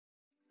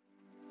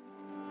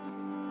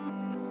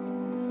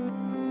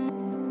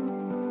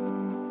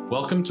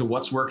Welcome to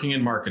What's Working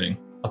in Marketing,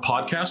 a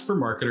podcast for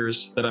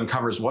marketers that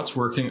uncovers what's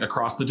working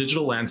across the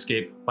digital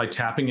landscape by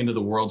tapping into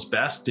the world's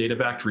best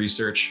data-backed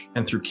research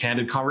and through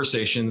candid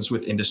conversations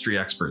with industry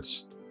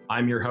experts.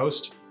 I'm your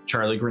host,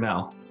 Charlie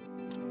Grinnell.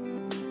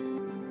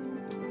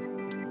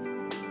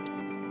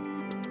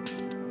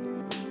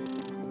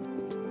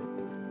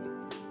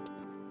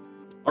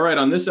 All right,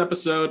 on this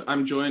episode,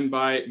 I'm joined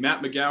by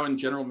Matt McGowan,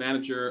 General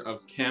Manager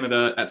of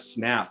Canada at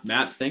Snap.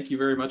 Matt, thank you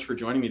very much for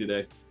joining me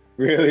today.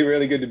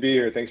 Really good to be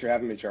here. Thanks for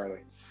having me, Charlie.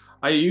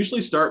 I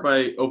usually start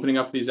by opening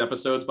up these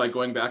episodes by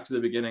going back to the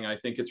beginning. I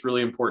think it's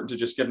really important to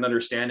just get an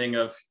understanding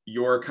of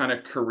your kind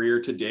of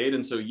career to date.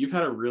 And so you've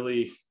had a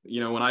really,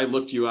 when I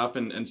looked you up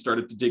and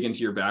started to dig into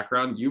your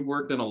background, you've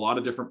worked in a lot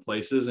of different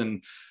places.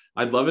 And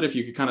I'd love it if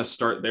you could kind of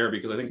start there,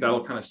 because I think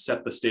that'll kind of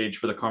set the stage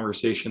for the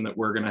conversation that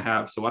we're going to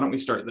have. So why don't we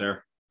start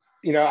there?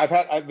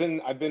 I've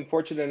been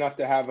fortunate enough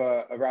to have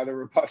a rather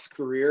robust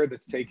career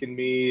that's taken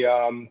me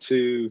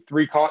to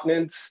 3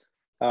 continents.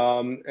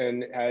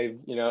 And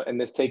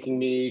that's taking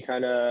me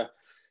kind of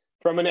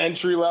from an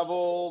entry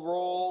level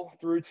role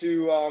through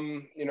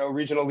to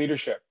regional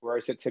leadership where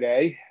I sit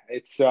today.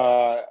 It's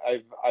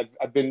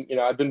I've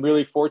been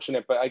really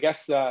fortunate, but I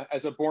guess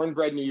as a born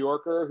bred New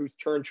Yorker who's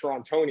turned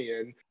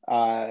Torontonian,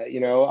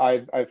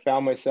 I've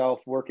found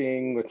myself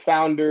working with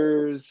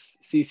founders,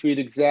 C-suite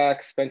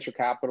execs, venture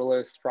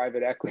capitalists,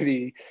 private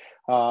equity,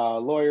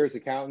 lawyers,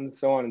 accountants,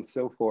 so on and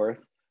so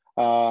forth.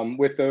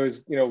 With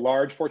those,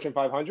 large Fortune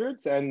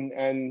 500s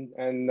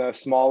and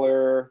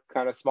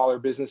smaller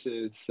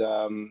businesses,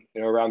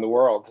 around the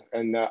world.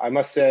 And I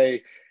must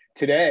say,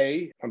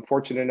 today, I'm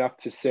fortunate enough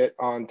to sit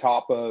on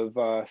top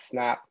of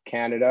Snap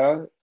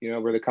Canada.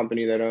 We're the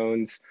company that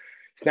owns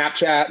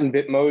Snapchat and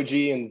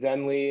Bitmoji and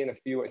Zenly and a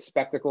few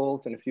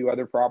Spectacles and a few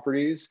other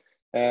properties.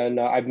 And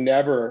I've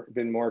never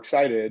been more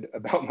excited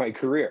about my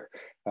career.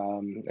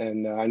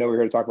 And I know we're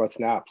here to talk about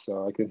Snap,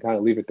 so I can kind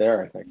of leave it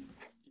there, I think.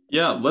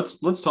 Yeah,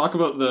 let's talk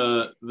about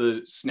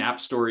the Snap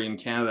story in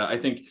Canada. I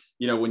think,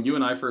 when you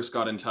and I first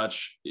got in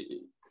touch,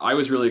 I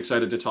was really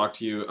excited to talk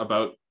to you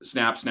about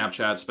Snap,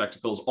 Snapchat,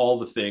 Spectacles, all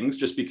the things,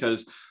 just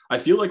because I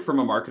feel like from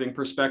a marketing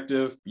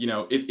perspective,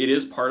 it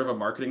is part of a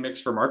marketing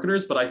mix for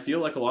marketers, but I feel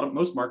like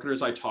most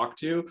marketers I talk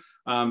to,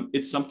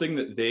 it's something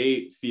that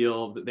they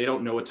feel that they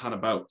don't know a ton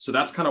about. So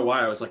that's kind of why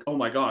I was like, oh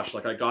my gosh,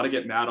 like I got to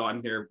get Matt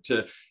on here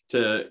to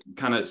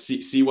kind of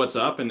see what's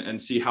up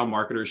and see how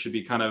marketers should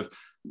be kind of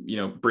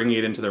bringing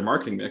it into their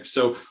marketing mix.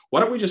 So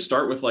why don't we just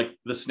start with like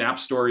the Snap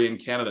story in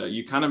Canada?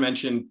 You kind of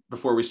mentioned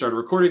before we started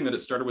recording that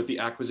it started with the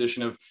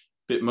acquisition of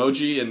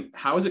Bitmoji, and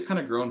how has it kind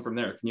of grown from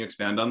there? Can you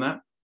expand on that?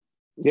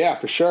 Yeah,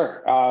 for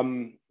sure.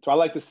 So I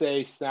like to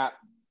say Snap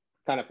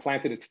kind of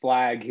planted its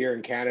flag here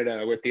in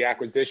Canada with the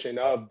acquisition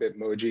of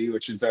Bitmoji,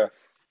 which is a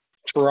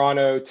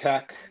Toronto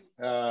tech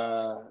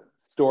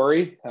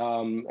story,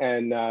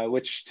 and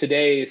which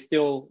today is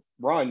still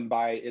run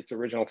by its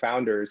original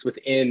founders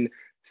within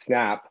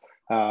Snap.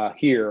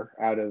 Here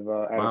out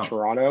of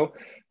Toronto.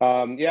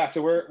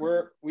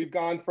 So we've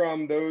gone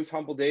from those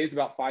humble days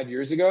about 5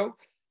 years ago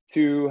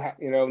to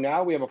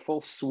now we have a full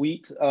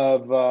suite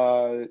of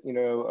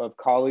of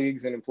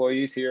colleagues and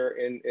employees here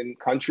in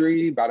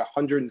country, about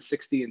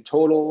 160 in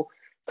total,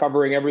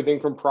 covering everything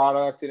from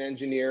product and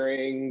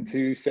engineering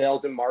to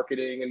sales and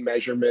marketing and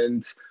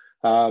measurement,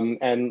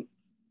 and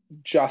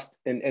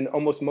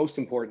almost most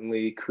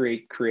importantly,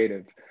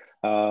 creative.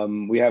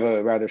 We have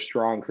a rather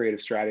strong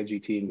creative strategy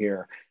team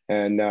here,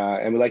 and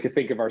we like to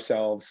think of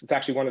ourselves. It's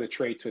actually one of the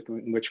traits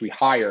in which we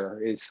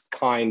hire is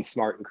kind,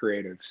 smart, and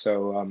creative.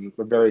 So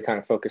we're very kind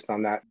of focused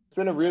on that. It's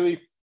been a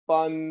really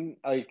fun,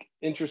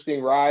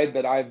 interesting ride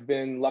that I've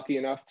been lucky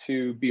enough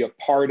to be a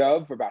part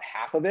of about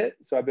half of it.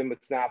 So I've been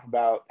with Snap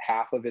about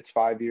half of its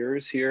 5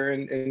 years here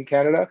in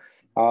Canada,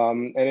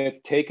 and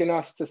it's taken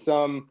us to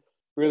some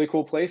really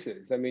cool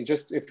places. I mean,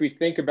 just if we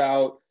think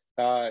about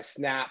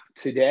Snap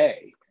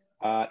today.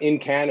 In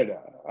Canada,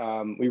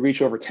 we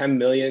reach over 10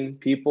 million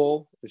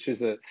people, which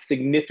is a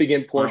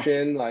significant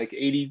portion, wow. Like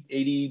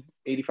 85%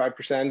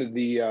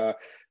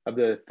 of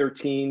the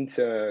 13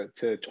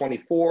 to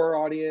 24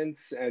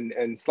 audience,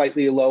 and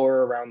slightly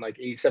lower, around like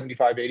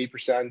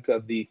 80%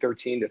 of the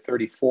 13 to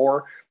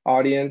 34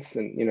 audience.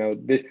 And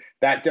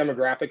that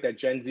demographic, that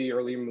Gen Z,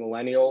 early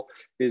millennial,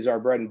 is our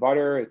bread and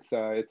butter. It's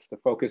the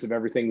focus of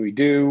everything we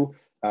do.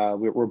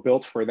 We're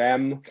built for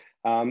them,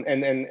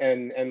 and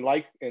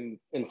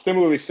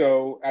similarly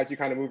so as you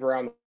kind of move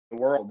around the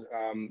world,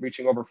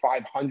 reaching over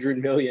 500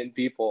 million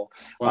people.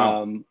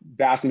 Wow.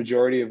 Vast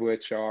majority of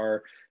which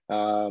are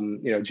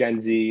Gen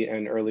Z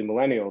and early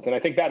millennials, and I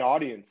think that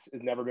audience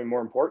has never been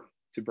more important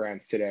to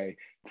brands today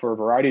for a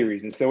variety of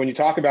reasons. So when you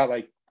talk about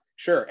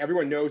sure,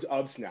 everyone knows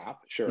of Snap.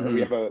 Sure, mm-hmm.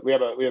 we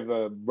have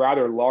a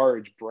rather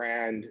large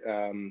brand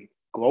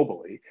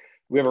globally.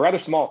 We have a rather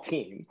small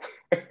team.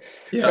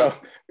 Yeah. So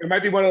it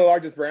might be one of the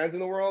largest brands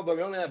in the world, but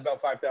we only have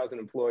about 5,000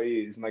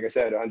 employees. And like I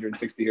said,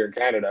 160 here in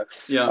Canada.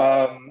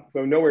 Yeah.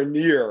 So nowhere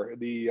near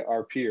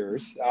our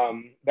peers.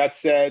 That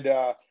said,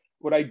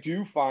 what I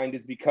do find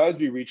is because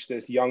we reach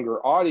this younger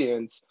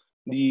audience,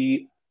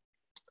 the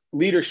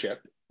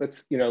leadership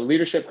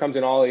leadership comes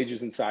in all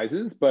ages and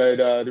sizes, but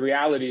the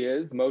reality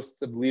is most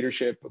of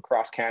leadership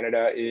across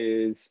Canada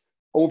is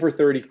over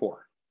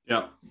 34.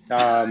 Yeah.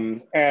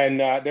 And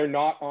they're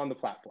not on the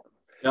platform.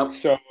 Yep.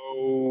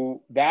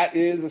 So that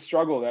is a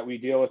struggle that we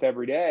deal with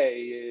every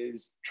day,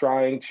 is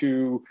trying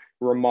to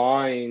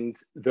remind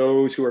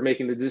those who are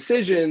making the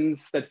decisions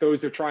that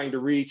those they're trying to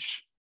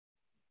reach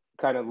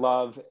kind of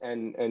love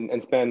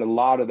and spend a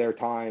lot of their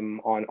time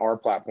on our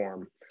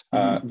platform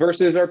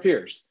versus our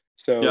peers.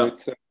 So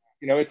it's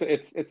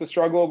it's a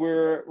struggle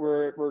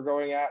we're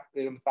going at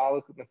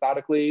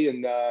methodically,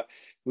 and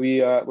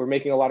we're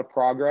making a lot of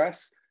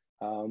progress,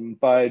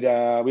 but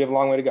we have a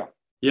long way to go.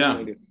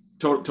 Yeah,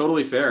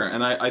 totally fair.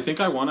 And I think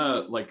I want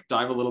to like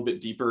dive a little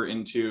bit deeper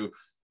into,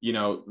 you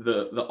know,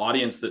 the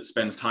audience that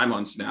spends time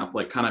on Snap,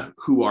 like kind of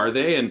who are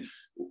they, and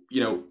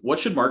you know, what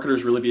should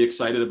marketers really be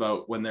excited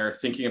about when they're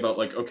thinking about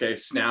like, okay,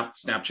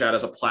 Snapchat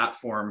as a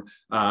platform,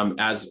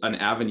 as an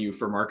avenue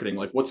for marketing?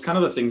 Like, what's kind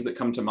of the things that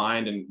come to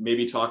mind, and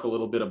maybe talk a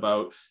little bit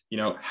about, you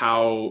know,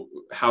 how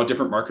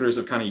different marketers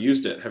have kind of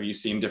used it. Have you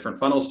seen different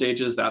funnel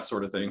stages, that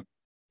sort of thing?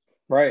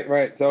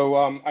 Right. So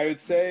I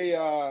would say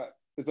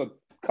there's a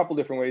couple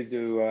different ways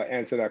to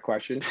answer that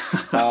question.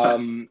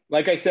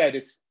 Like I said,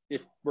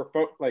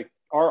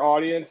 our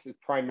audience is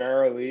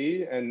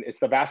primarily, and it's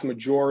the vast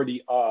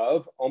majority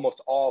of,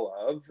 almost all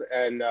of,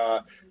 and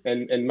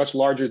much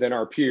larger than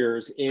our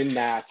peers in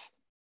that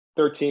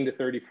 13 to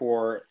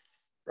 34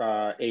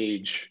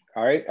 age.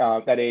 All right,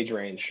 that age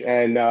range,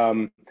 and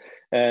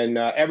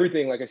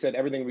everything, like I said,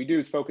 everything we do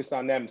is focused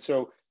on them.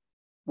 So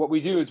what we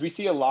do is we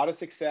see a lot of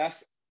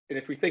success, and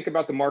if we think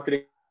about the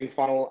marketing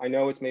funnel, I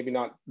know it's maybe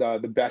not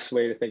the best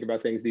way to think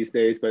about things these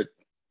days, but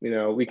you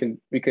know, we can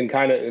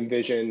kind of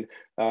envision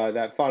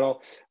that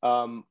funnel.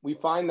 We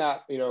find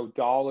that, you know,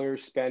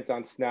 dollars spent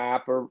on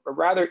Snap are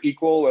rather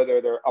equal, whether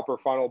they're upper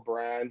funnel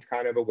brand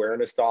kind of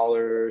awareness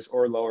dollars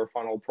or lower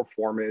funnel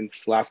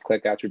performance, last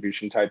click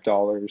attribution type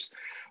dollars.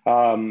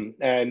 And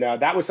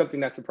that was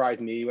something that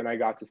surprised me when I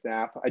got to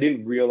Snap. I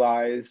didn't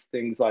realize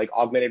things like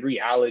augmented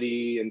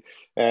reality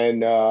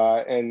and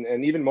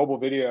even mobile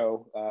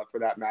video, for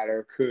that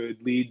matter,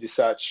 could lead to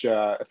such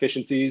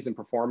efficiencies and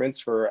performance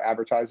for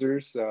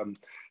advertisers.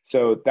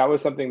 So that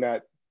was something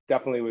that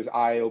definitely was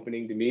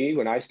eye-opening to me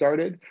when I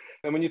started.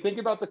 And when you think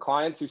about the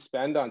clients who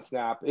spend on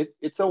Snap,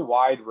 it's a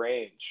wide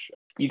range.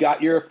 You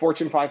got your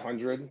Fortune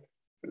 500,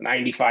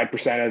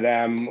 95% of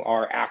them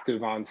are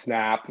active on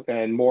Snap,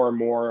 and more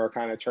are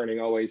kind of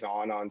turning always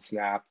on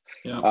Snap.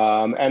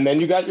 Yeah. And then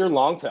you got your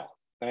long tail.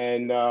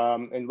 And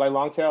by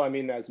long tail, I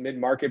mean as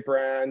mid-market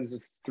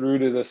brands through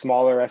to the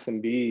smaller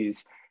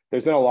SMBs.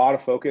 There's been a lot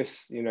of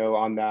focus, you know,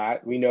 on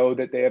that. We know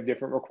that they have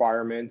different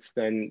requirements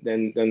than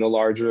the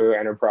larger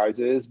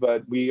enterprises,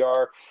 but we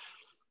are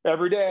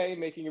every day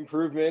making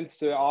improvements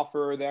to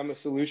offer them a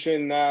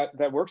solution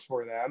that works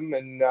for them,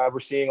 and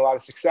we're seeing a lot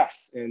of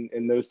success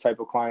in those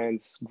type of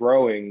clients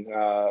growing.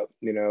 Coming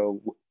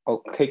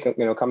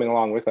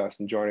along with us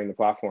and joining the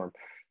platform.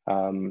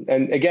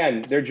 And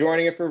again, they're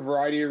joining it for a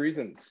variety of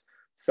reasons.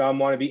 Some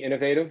want to be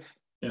innovative,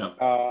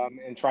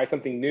 and try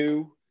something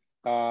new.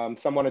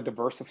 Some want to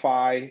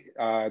diversify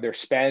their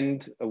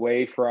spend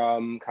away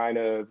from kind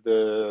of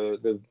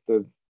the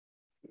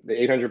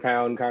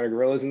 800-pound kind of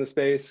gorillas in the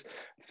space.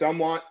 Some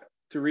want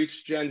to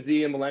reach Gen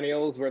Z and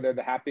millennials where they're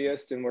the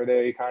happiest and where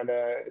they kind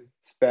of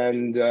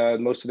spend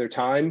most of their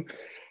time.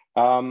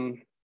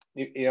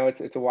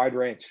 It's a wide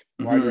range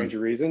of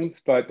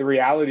reasons. But the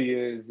reality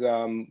is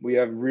we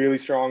have really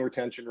strong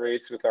retention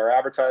rates with our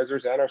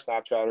advertisers and our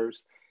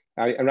Snapchatters.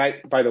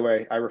 By the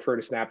way, I refer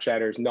to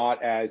Snapchatters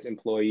not as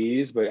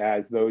employees, but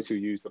as those who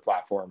use the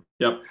platform.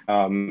 Yep.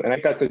 And I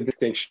think that's a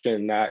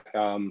distinction that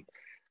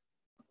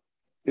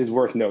is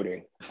worth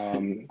noting,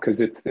 because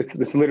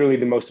it's literally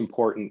the most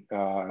important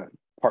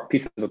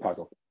piece of the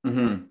puzzle.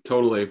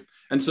 Totally.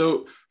 And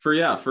so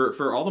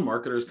for all the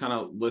marketers kind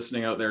of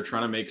listening out there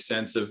trying to make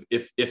sense of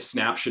if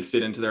Snap should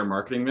fit into their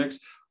marketing mix,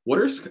 what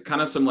are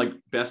kind of some like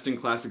best in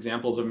class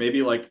examples of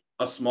maybe like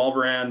a small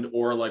brand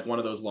or like one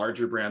of those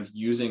larger brands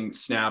using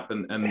Snap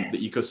and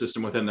the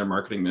ecosystem within their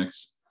marketing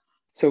mix?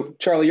 So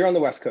Charlie, you're on the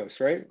West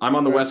Coast, right? I'm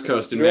on the West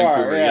Coast in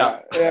Vancouver.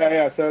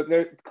 Yeah. So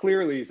there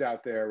Clearly's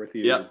out there with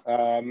you. Yeah.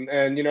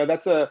 And you know,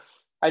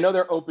 I know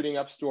they're opening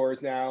up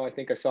stores now. I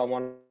think I saw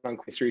one on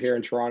Queen Street here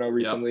in Toronto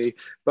recently. Yep.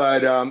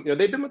 But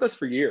they've been with us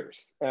for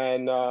years,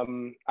 and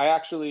I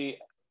actually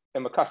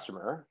am a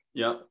customer.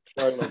 Yep.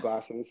 Wearing my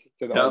glasses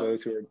to all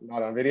those who are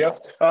not on video.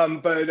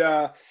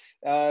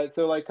 So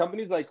like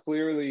companies like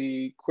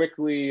Clearly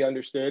quickly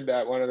understood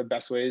that one of the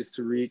best ways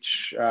to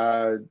reach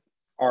our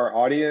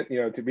audience,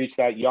 to reach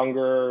that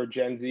younger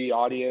Gen Z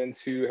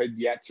audience who had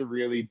yet to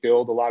really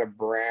build a lot of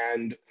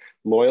brand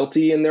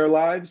loyalty in their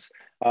lives,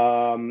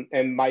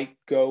 and might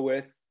go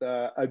with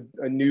a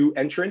new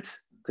entrant,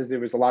 because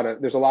there's a lot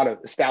of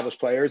established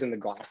players in the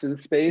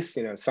glasses space,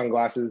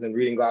 sunglasses and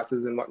reading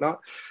glasses and whatnot.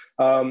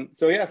 So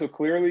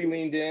Clearly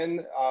leaned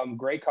in,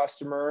 great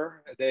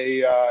customer.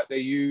 They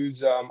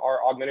use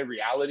our augmented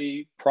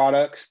reality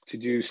products to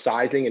do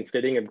sizing and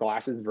fitting of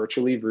glasses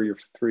virtually through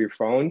your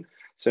phone.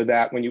 so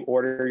that when you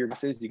order your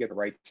glasses, you get the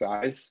right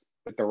size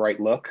with the right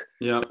look.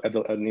 Yeah. In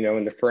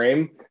the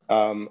frame.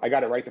 I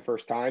got it right the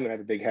first time, and I have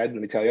a big head.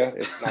 Let me tell you,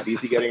 it's not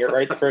easy getting it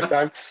right the first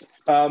time.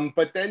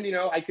 But then,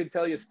 I could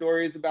tell you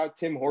stories about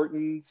Tim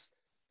Hortons,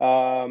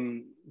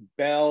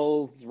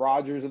 Bell's,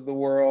 Rogers of the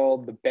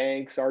world, the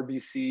banks,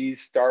 RBC,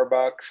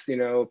 Starbucks,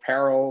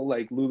 apparel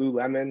like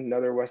Lululemon,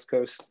 another West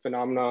Coast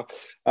phenomenon.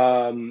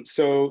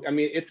 So, I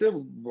mean, it's a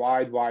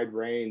wide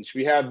range.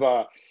 We have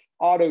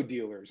auto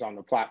dealers on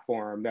the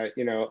platform that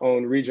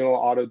own regional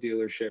auto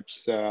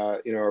dealerships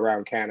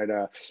around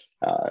Canada,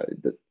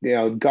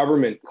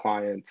 government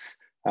clients,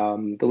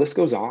 the list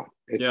goes on.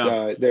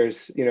 It's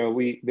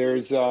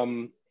there's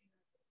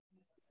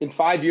in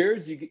 5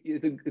 years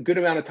it's a good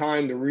amount of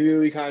time to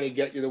really kind of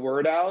get you the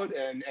word out,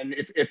 and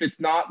if it's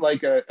not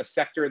like a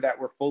sector that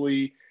we're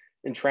fully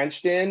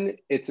entrenched in,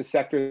 it's a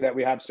sector that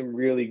we have some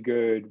really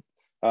good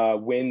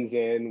wins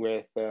in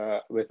with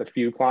a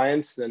few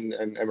clients, and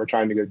we're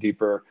trying to go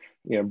deeper,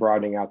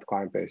 broadening out the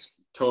client base.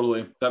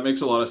 Totally. That makes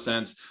a lot of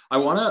sense. I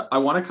want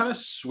to kind of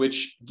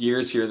switch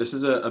gears here. This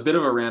is a bit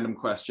of a random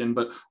question,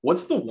 but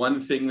what's the one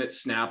thing that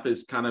Snap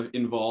is kind of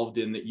involved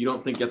in that you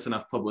don't think gets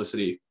enough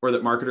publicity, or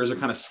that marketers are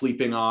kind of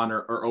sleeping on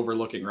or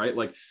overlooking, right?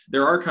 Like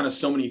there are kind of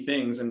so many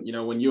things. And,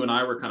 when you and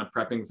I were kind of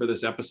prepping for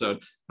this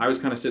episode, I was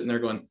kind of sitting there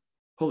going,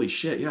 holy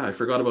shit, yeah, I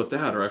forgot about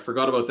that, or I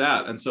forgot about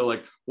that. And so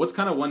like, what's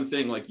kind of one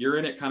thing, like you're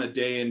in it kind of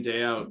day in,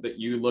 day out, that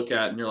you look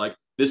at and you're like,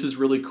 this is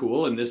really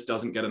cool, and this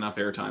doesn't get enough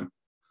airtime?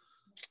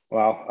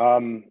 Wow.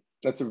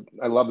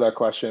 I love that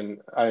question.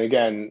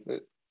 Again,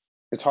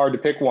 it's hard to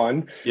pick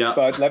one,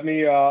 but let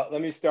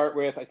me start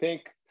with, I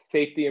think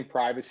safety and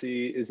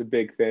privacy is a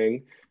big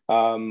thing.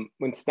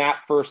 When Snap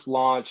first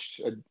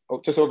launched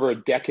just over a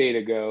decade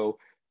ago,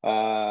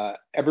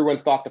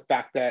 everyone thought the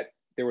fact that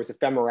there was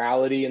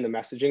ephemerality in the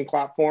messaging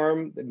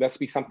platform, it must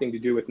be something to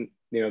do with,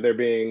 there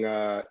being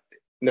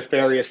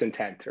nefarious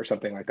intent or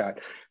something like that.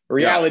 In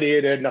reality,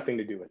 it had nothing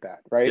to do with that,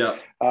 right?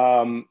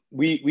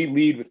 We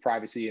lead with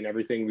privacy in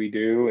everything we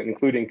do,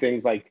 including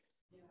things like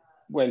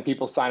when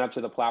people sign up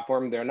to the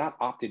platform, they're not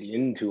opted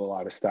into a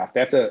lot of stuff. They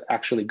have to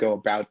actually go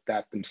about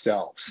that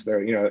themselves.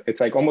 It's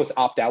like almost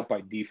opt out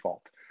by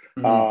default.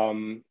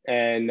 Mm-hmm.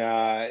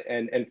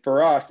 And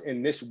for us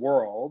in this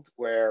world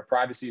where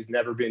privacy has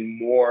never been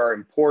more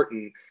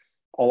important,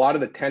 a lot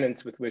of the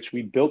tenets with which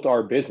we built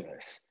our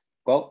business,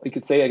 well, we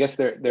could say, I guess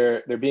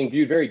they're being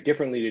viewed very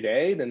differently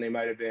today than they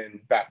might have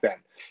been back then.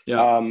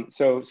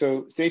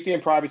 So safety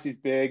and privacy is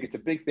big. It's a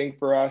big thing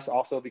for us,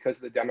 also because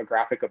of the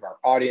demographic of our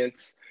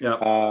audience.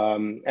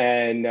 And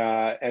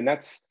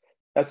that's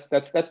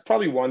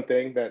probably one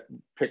thing that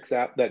picks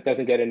up that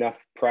doesn't get enough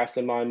press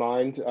in my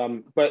mind.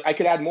 But I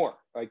could add more.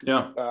 I'm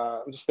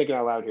just thinking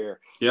out loud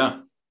here.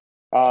 Kind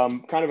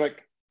of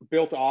like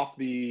built off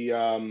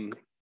the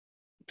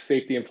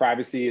safety and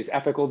privacy is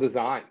ethical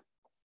design.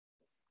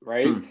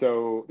 Right.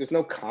 So there's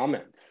no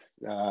comment.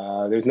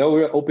 There's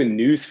no open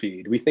news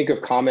feed. We think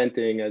of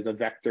commenting as a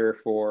vector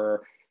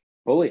for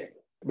bullying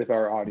with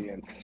our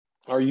audience.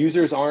 Our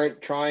users aren't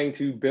trying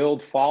to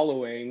build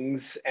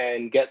followings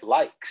and get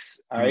likes.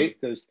 Right.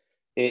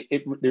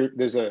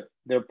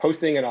 They're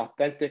posting an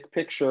authentic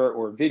picture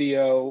or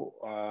video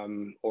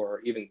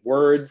or even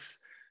words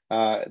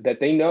that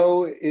they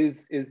know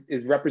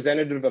is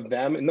representative of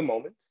them in the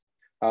moment.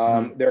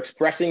 They're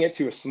expressing it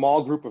to a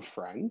small group of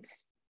friends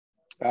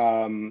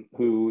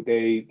who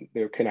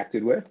they're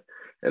connected with,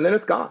 and then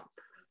it's gone.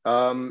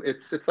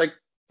 It's like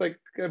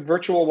a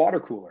virtual water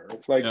cooler.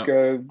 It's like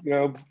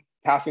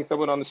passing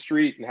someone on the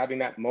street and having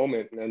that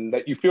moment, and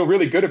that you feel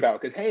really good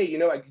about, because hey, you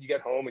get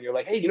home and you're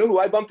like, hey, who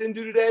I bumped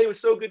into today? It was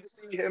so good to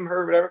see him,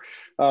 her, whatever.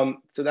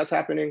 So that's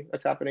happening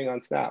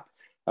on Snap.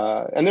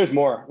 And there's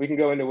more. We can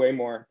go into way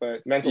more,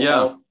 but mental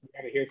health, we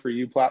have a Here For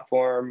You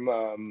platform.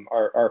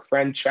 Our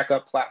friend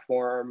checkup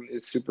platform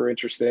is super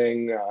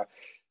interesting.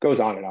 Goes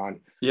on and on.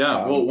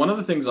 Well, one of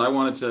the things I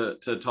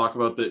wanted to talk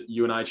about that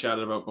you and I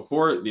chatted about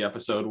before the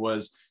episode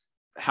was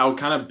how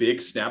kind of big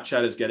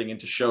Snapchat is getting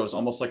into shows,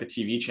 almost like a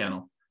TV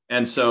channel.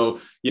 And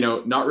so,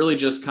 not really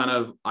just kind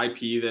of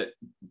IP that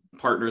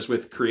partners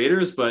with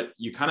creators, but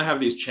you kind of have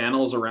these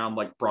channels around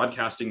like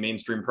broadcasting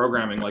mainstream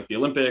programming like the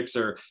Olympics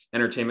or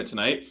Entertainment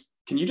Tonight.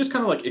 Can you just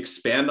kind of like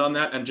expand on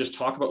that and just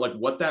talk about like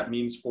what that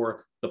means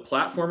for the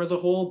platform as a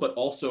whole, but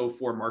also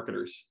for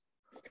marketers?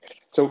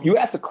 So you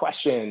asked a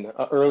question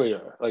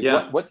earlier, like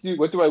what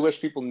do I wish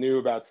people knew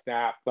about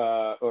Snap,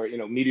 or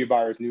media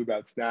buyers knew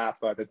about Snap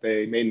that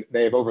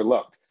they have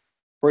overlooked?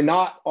 We're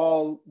not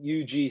all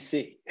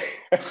UGC.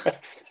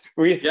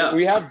 we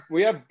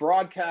have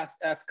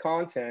broadcast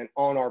content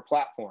on our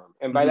platform,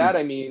 and by that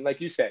I mean, like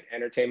you said,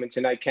 Entertainment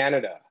Tonight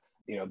Canada,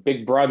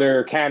 Big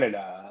Brother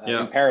Canada,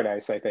 in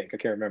Paradise, I think, I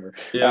can't remember.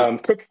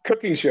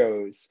 Cooking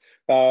shows,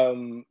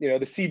 the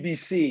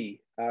CBC.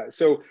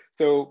 So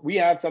we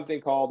have something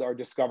called our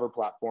Discover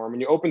platform. When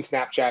you open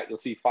Snapchat, you'll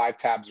see 5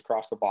 tabs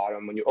across the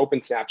bottom. When you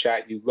open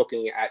Snapchat, you're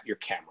looking at your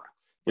camera.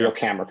 We're a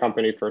camera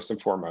company first and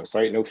foremost,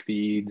 right? No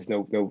feeds,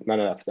 no none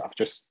of that stuff.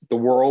 Just the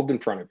world in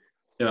front of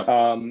you.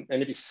 And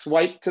if you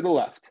swipe to the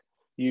left,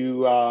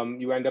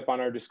 you end up on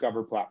our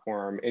Discover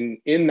platform. And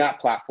in that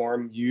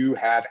platform, you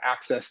have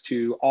access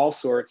to all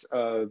sorts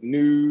of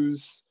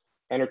news,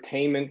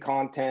 entertainment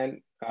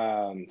content,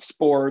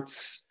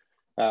 sports,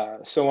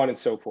 so on and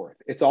so forth.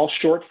 It's all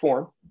short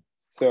form.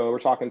 So we're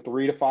talking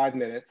 3 to 5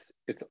 minutes.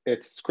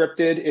 It's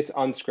scripted, it's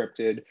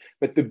unscripted.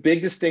 But the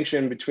big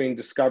distinction between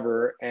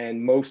Discover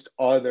and most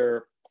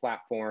other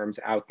platforms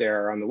out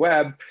there on the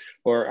web,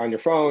 or on your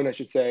phone, I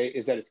should say,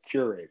 is that it's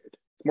curated.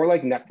 It's more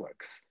like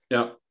Netflix.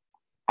 Yeah.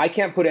 I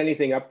can't put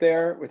anything up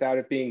there without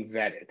it being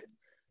vetted.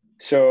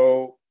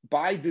 So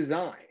by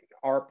design,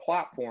 our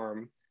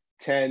platform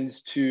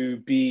tends to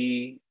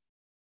be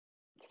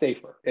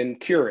safer and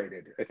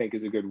curated, I think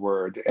is a good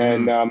word.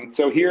 And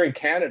so here in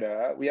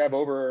Canada, we have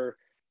over,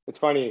 it's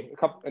funny,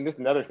 and this is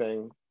another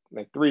thing,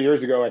 like 3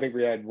 years ago, I think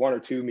we had 1 or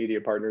 2 media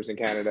partners in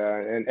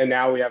Canada, and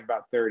now we have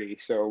about 30.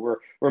 So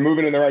we're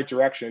moving in the right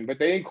direction, but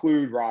they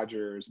include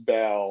Rogers,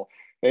 Bell,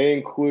 they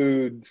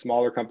include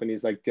smaller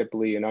companies like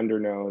Dipley and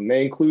Underknown.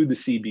 They include the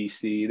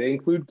CBC. They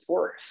include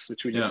Chorus,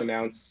 which we just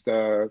announced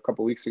a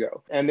couple of weeks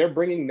ago. And they're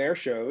bringing their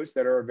shows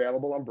that are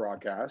available on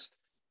broadcast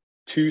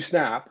to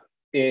Snap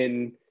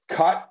in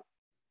cut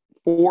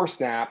for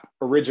Snap,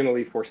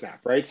 originally for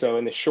Snap, right? So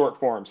in the short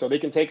form. So they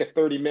can take a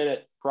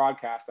 30-minute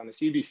broadcast on the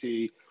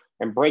CBC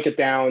and break it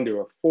down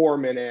to a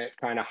 4-minute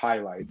kind of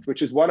highlights,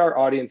 which is what our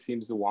audience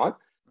seems to want.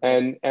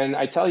 And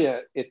I tell you,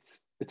 it's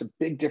a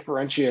big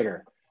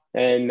differentiator.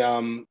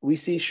 And we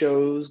see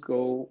shows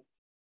go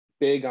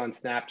big on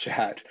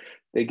Snapchat.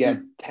 They get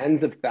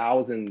tens of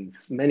thousands,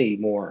 many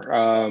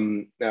more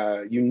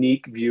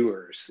unique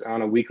viewers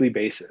on a weekly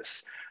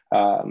basis.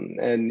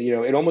 And, you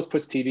know, it almost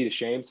puts TV to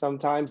shame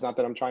sometimes. Not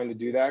that I'm trying to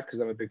do that, because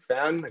I'm a big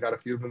fan. I got a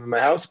few of them in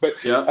my house.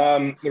 But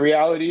the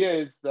reality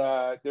is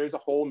there's a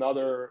whole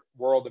nother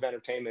world of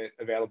entertainment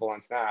available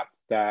on Snap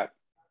that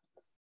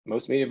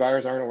most media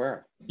buyers aren't aware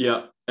of.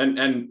 Yeah.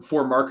 And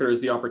for marketers,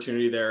 the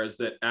opportunity there is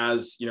that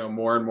as, you know,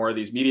 more and more of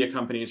these media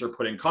companies are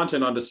putting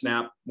content onto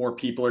Snap, more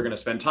people are going to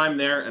spend time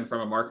there. And from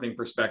a marketing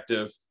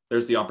perspective,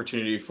 there's the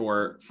opportunity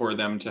for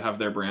them to have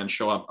their brand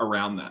show up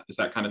around that. Is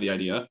that kind of the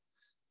idea?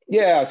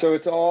 Yeah, so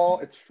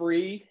it's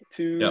free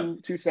to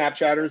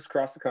Snapchatters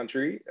across the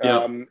country.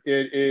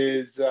 It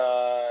is,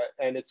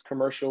 and it's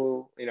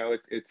commercial. You know,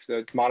 it's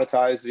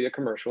monetized via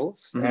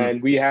commercials,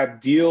 and we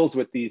have deals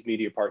with these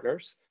media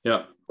partners.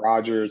 Yeah,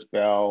 Rogers,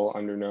 Bell,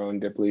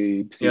 Underknown,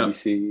 Dipley,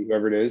 CBC,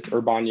 whoever it is,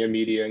 Urbania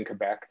Media in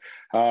Quebec.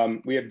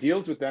 We have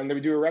deals with them that we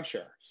do a rev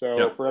share.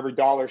 So for every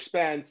dollar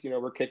spent, you know,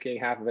 we're kicking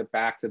half of it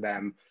back to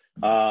them,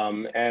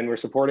 and we're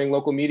supporting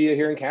local media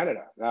here in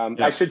Canada.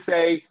 I should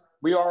say,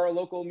 we are a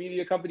local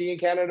media company in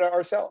Canada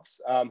ourselves,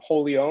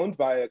 wholly owned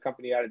by a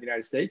company out of the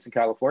United States in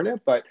California,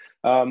 but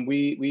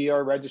we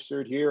are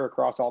registered here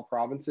across all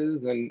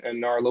provinces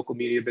and our local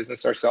media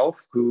business ourselves,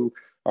 who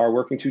are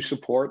working to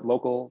support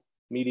local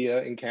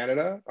media in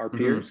Canada, our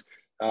peers,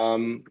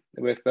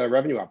 with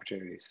revenue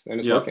opportunities, and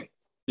it's working.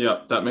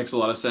 Yeah, that makes a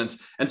lot of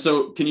sense. And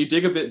so can you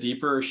dig a bit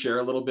deeper, share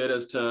a little bit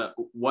as to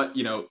what,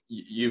 you know,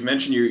 you've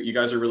mentioned you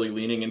guys are really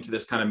leaning into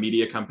this kind of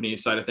media company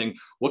side of thing.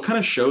 What kind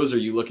of shows are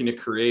you looking to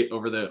create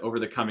over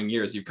the coming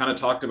years? You've kind of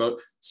talked about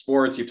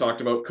sports, you've talked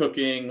about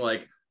cooking,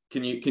 like,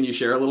 can you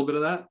share a little bit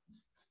of that?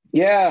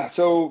 Yeah,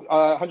 so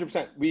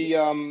 100%.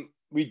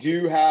 We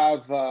do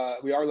have,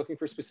 we are looking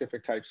for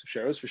specific types of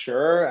shows for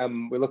sure.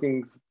 We're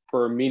looking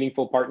for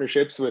meaningful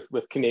partnerships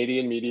with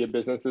Canadian media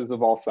businesses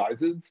of all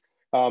sizes.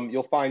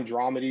 You'll find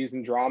dramedies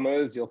and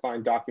dramas, you'll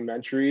find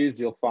documentaries,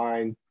 you'll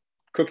find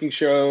cooking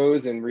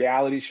shows and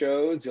reality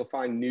shows, you'll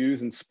find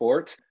news and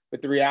sports.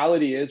 But the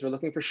reality is we're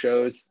looking for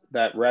shows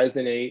that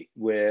resonate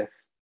with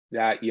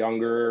that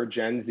younger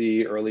Gen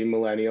Z, early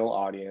millennial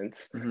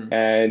audience.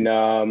 And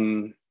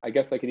I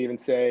guess I could even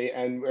say,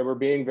 and we're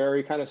being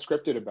very kind of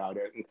scripted about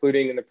it,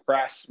 including in the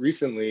press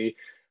recently.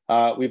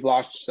 We've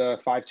launched a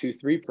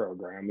 523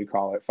 program, we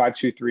call it.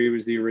 523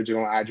 was the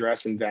original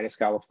address in Venice,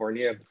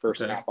 California, of the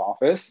first Snap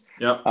office.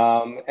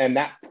 And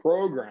that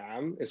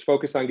program is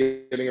focused on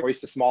giving a voice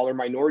to smaller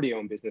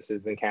minority-owned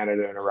businesses in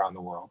Canada and around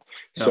the world.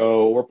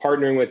 So we're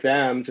partnering with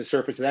them to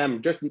surface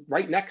them just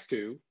right next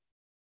to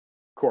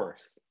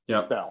Chorus,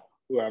 Bell,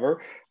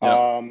 whoever.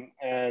 And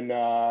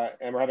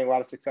we're having a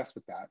lot of success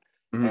with that.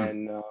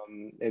 And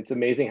it's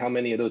amazing how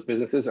many of those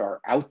businesses are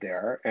out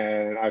there.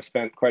 And I've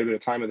spent quite a bit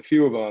of time with a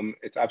few of them.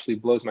 It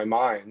absolutely blows my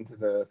mind,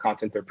 the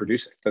content they're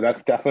producing. So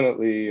that's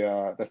definitely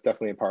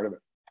a part of it.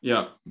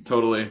 Yeah,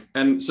 totally.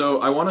 And so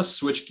I want to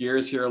switch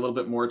gears here a little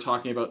bit more,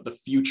 talking about the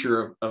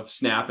future of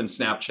Snap and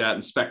Snapchat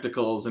and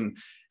spectacles and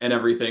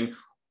everything.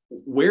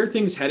 Where are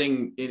things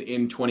heading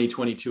in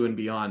 2022 and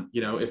beyond?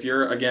 You know, if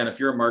you're a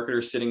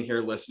marketer sitting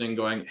here listening,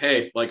 going,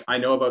 hey, like, I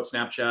know about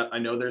Snapchat. I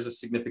know there's a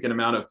significant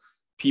amount of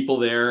people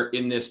there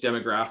in this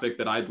demographic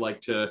that I'd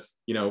like to,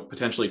 you know,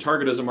 potentially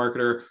target as a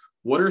marketer.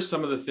 What are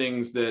some of the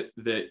things that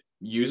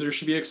users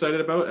should be excited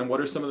about? And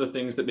what are some of the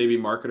things that maybe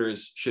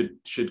marketers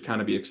should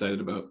kind of be excited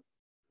about?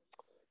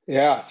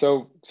 Yeah,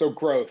 so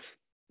growth,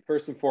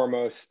 first and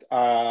foremost.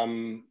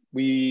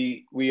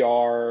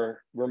 we're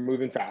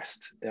moving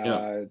fast.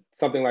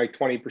 Something like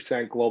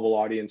 20% global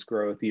audience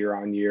growth year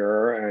on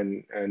year,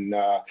 and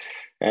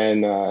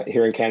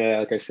here in Canada,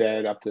 like I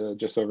said, up to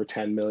just over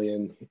 10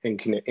 million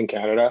in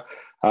Canada.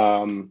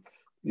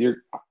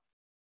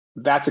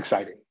 That's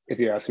exciting, if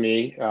you ask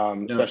me,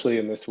 especially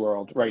in this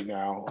world right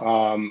now.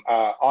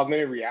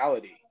 Augmented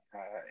reality.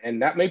 And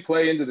that may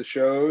play into the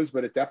shows,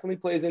 but it definitely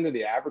plays into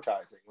the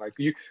advertising. Like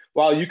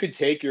while you could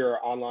take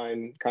your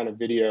online kind of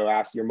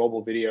your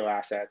mobile video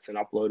assets and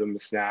upload them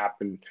to Snap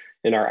and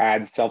in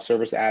our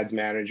self-service ads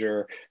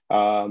manager,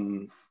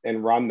 and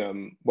run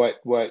them. What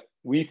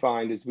we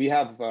find is we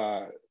have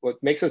what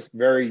makes us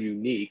very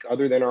unique,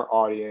 other than our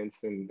audience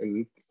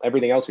and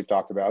everything else we've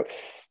talked about,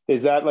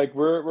 is that like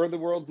we're the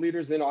world's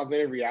leaders in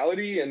augmented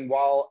reality. And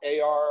while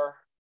AR,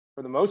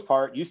 for the most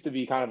part, used to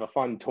be kind of a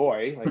fun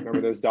toy, like remember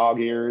those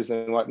dog ears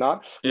and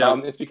whatnot.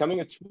 It's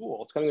becoming a tool.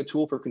 It's becoming a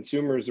tool for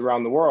consumers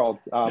around the world.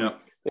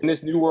 In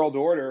this new world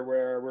order,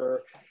 where we're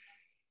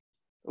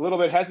a little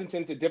bit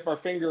hesitant to dip our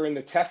finger in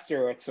the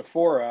tester at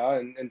Sephora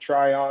and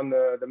try on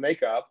the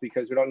makeup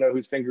because we don't know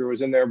whose finger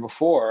was in there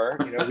before.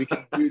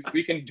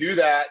 We can do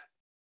that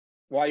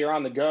while you're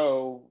on the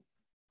go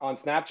on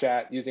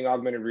Snapchat using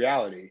augmented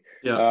reality.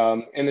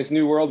 In this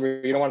new world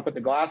where you don't want to put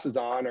the glasses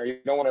on, or you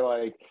don't want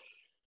to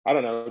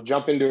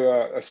jump into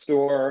a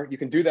store. You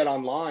can do that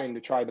online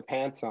to try the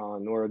pants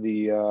on, or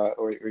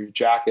or your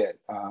jacket,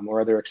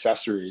 or other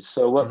accessories.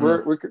 So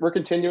we're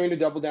continuing to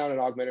double down on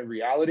augmented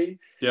reality.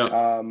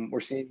 We're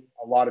seeing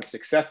a lot of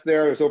success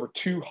there. There's over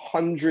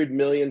 200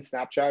 million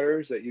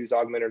Snapchatters that use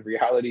augmented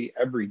reality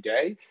every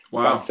day.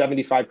 Wow. About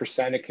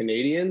 75% of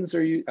Canadians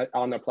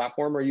on the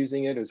platform are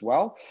using it as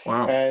well.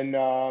 Wow. And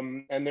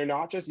they're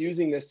not just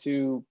using this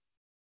to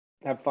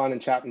have fun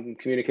and chat and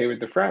communicate with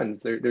their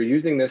friends. They're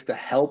using this to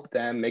help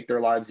them make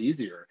their lives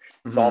easier,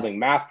 solving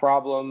math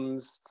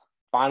problems,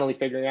 finally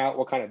figuring out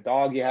what kind of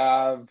dog you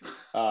have,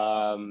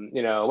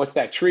 what's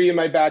that tree in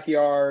my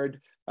backyard,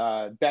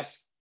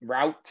 best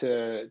route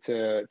to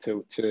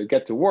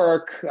get to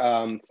work.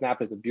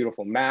 Snap is a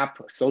beautiful map,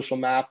 a social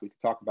map. We can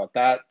talk about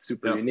that.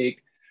 Super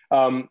unique.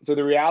 So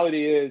the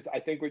reality is,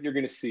 I think what you're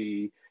going to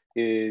see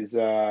is,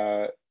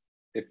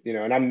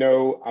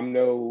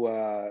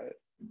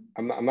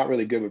 I'm not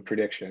really good with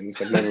predictions.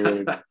 I've never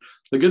really.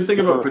 The good thing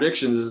about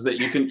predictions is that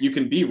you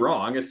can be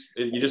wrong.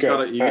 You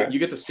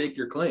get to stake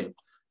your claim.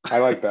 I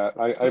like that.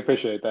 I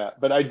appreciate that.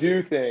 But I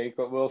do think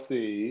what we'll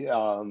see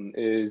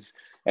is,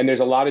 and there's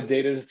a lot of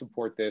data to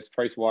support this.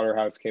 Price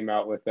Waterhouse came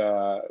out with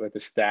a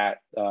stat.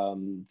 I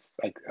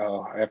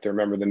have to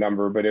remember the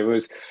number, but it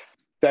was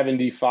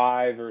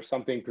 75 or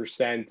something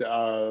percent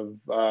of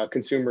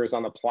consumers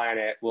on the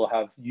planet will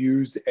have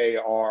used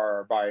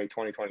AR by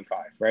 2025,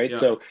 right?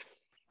 So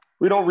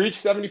we don't reach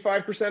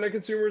 75% of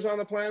consumers on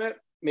the planet.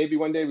 Maybe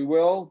one day we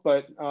will,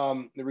 but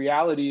the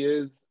reality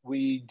is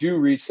we do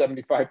reach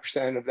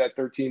 75% of that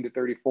 13 to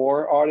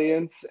 34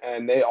 audience,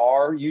 and they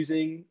are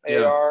using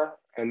AR.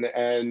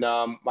 And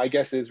my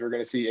guess is we're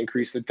going to see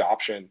increased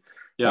adoption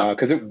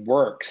because it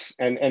works.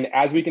 And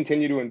as we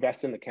continue to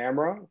invest in the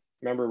camera,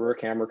 remember we're a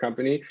camera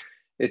company,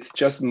 it's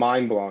just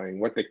mind blowing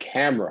what the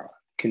camera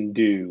can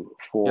do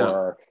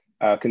for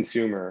a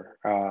consumer,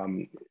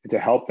 to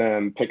help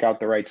them pick out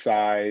the right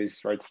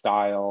size, right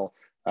style,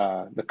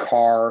 the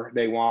car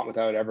they want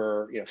without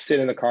ever, sit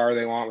in the car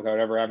they want without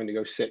ever having to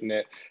go sit in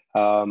it.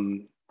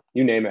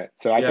 You name it.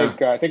 So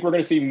I think we're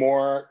going to see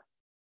more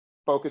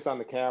focus on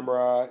the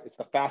camera. It's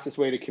the fastest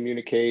way to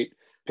communicate.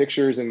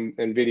 Pictures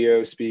and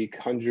video speak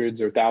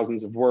hundreds or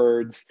thousands of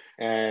words.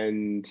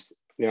 And,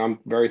 I'm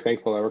very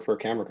thankful I work for a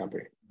camera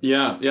company.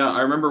 Yeah.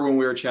 I remember when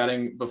we were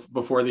chatting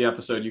before the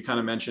episode, you kind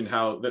of mentioned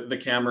how the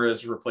camera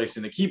is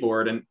replacing the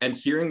keyboard, and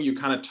hearing you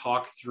kind of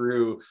talk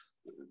through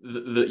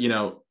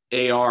the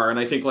AR. And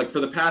I think like for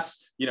the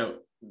past,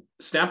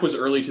 Snap was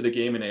early to the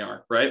game in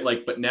AR, right?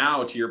 Like, but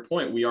now to your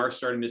point, we are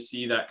starting to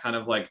see that kind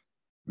of like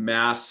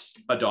mass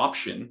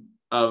adoption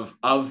of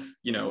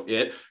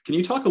it. Can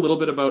you talk a little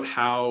bit about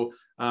how,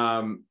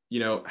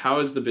 how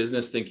is the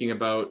business thinking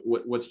about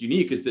what's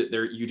unique is that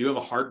you do have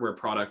a hardware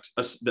product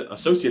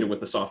associated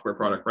with the software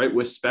product, right?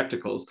 With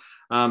Spectacles.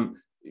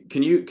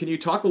 Can you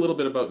talk a little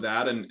bit about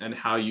that and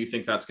how you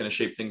think that's going to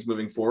shape things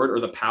moving forward, or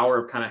the power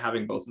of kind of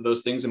having both of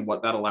those things and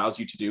what that allows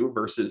you to do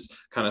versus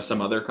kind of some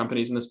other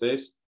companies in the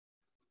space?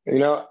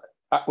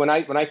 When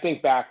I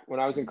think back, when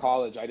I was in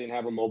college, I didn't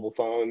have a mobile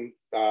phone.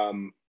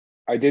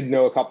 I did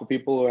know a couple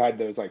people who had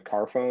those like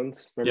car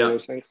phones. Remember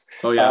those things?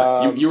 Oh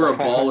yeah, you were a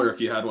baller if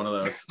you had one of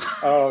those.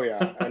 Oh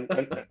yeah,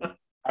 and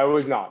I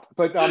was not.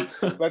 But I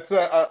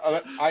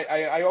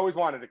always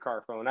wanted a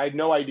car phone. I had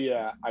no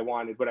idea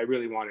what I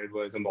really wanted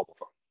was a mobile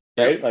phone.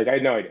 Right? Like I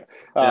had no idea.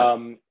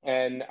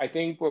 And I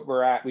think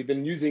we've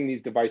been using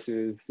these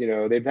devices,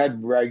 they've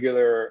had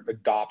regular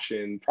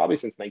adoption probably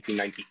since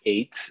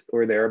 1998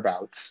 or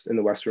thereabouts in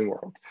the Western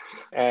world.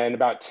 And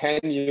about 10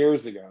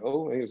 years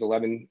ago, I think it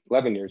was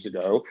 11 years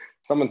ago,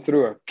 someone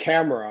threw a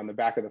camera on the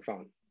back of the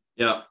phone.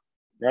 Yeah.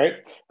 Right?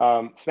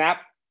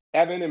 Snap,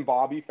 Evan and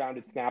Bobby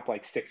founded Snap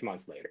like 6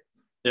 months later.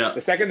 Yeah.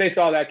 The second they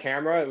saw that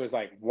camera, it was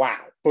like, wow,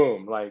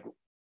 boom, like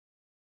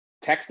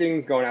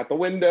texting's going out the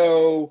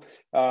window.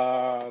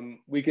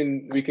 We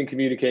can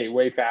communicate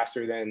way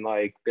faster than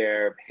like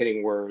they're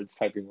hitting words,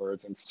 typing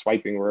words, and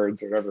swiping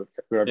words, or whatever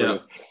it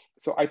is.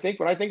 So I think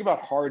when I think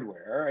about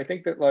hardware, I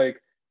think that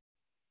like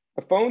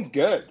the phone's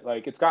good.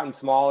 Like it's gotten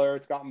smaller,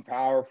 it's gotten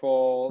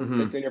powerful, it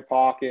fits in your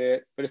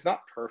pocket, but it's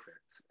not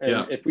perfect.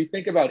 And if we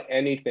think about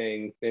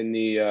anything in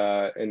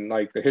the in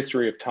like the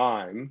history of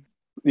time,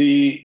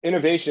 the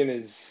innovation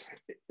is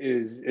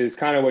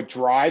kind of what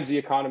drives the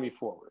economy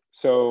forward.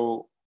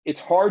 So it's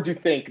hard to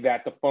think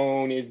that the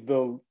phone is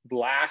the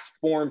last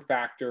form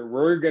factor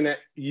we're going to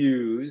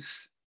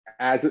use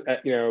as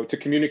to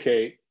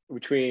communicate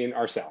between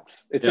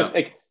ourselves. It's just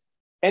like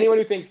anyone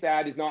who thinks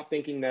that is not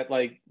thinking that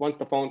like once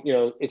the phone,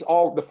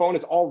 the phone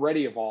has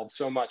already evolved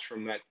so much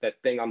from that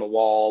thing on the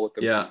wall with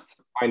the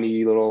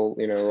tiny little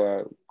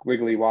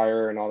wiggly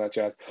wire and all that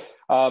jazz.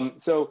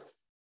 So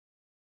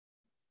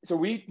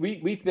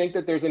we think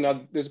that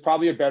there's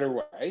probably a better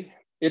way.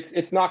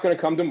 It's not going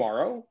to come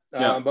tomorrow,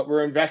 but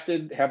we're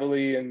invested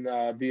heavily in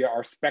via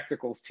our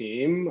Spectacles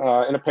team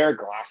in a pair of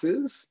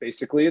glasses,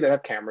 basically, that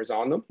have cameras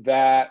on them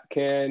that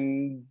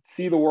can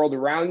see the world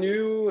around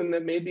you, and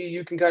that maybe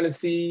you can kind of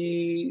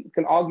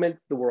can augment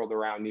the world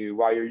around you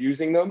while you're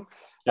using them.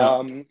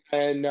 And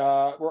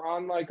we're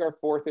on like our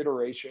 4th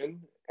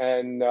iteration,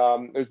 and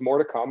there's more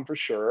to come for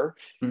sure.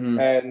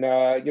 And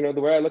the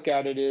way I look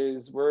at it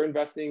is we're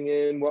investing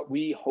in what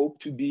we hope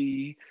to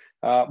be.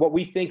 What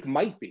we think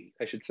might be,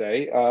 I should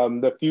say,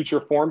 the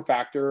future form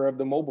factor of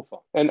the mobile phone.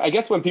 And I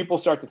guess when people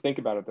start to think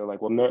about it, they're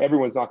like, well, no,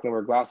 everyone's not going to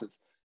wear glasses.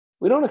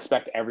 We don't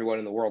expect everyone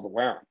in the world to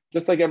wear them,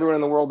 just like everyone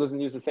in the world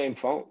doesn't use the same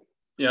phone.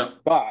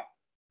 But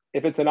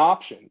if it's an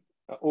option,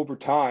 over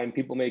time,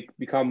 people may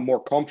become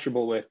more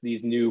comfortable with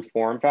these new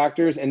form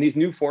factors, and these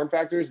new form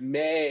factors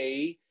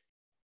may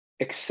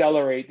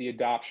accelerate the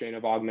adoption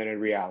of augmented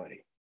reality.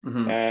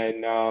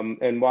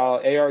 And while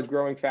AR is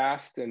growing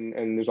fast, and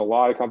there's a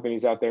lot of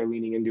companies out there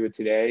leaning into it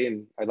today,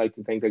 and I'd like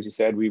to think, as you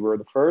said, we were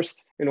the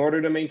first. In order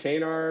to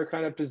maintain our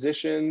kind of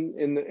position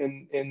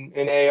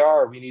in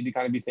AR, we need to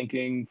kind of be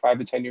thinking 5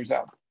 to 10 years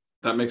out.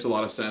 That makes a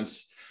lot of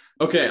sense.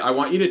 Okay, I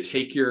want you to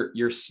take your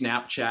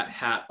Snapchat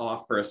hat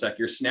off for a sec.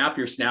 Your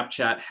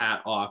Snapchat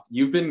hat off.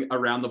 You've been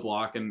around the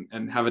block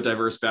and have a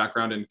diverse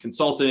background in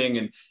consulting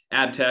and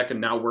ad tech, and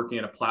now working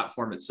at a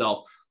platform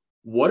itself.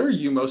 What are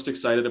you most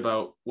excited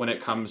about when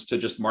it comes to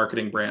just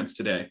marketing brands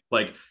today?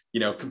 Like,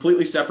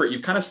 completely separate.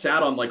 You've kind of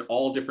sat on like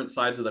all different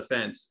sides of the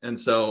fence. And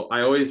so I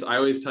always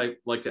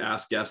like to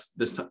ask guests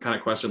this kind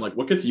of question, like,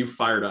 what gets you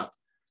fired up?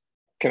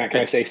 Can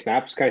I say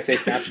Snaps? Can I say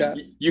Snapchat?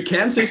 You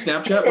can say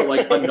Snapchat, but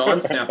like a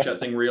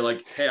non-Snapchat thing where you're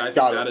like, hey, I think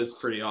that is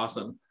pretty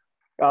awesome.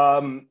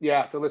 So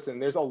listen,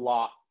 there's a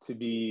lot to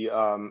be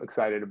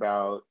excited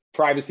about.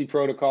 Privacy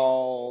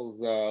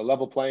protocols,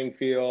 level playing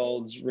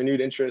fields,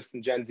 renewed interest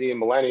in Gen Z and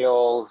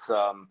millennials.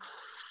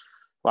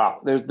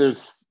 Wow,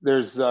 there's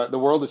the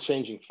world is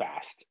changing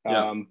fast.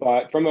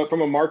 But from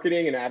a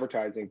marketing and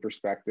advertising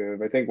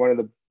perspective, I think one of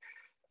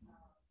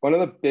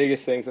the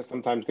biggest things that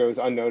sometimes goes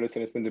unnoticed,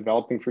 and it's been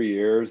developing for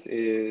years,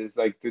 is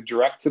like the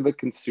direct to the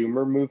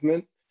consumer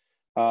movement.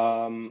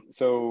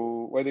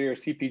 So whether you're a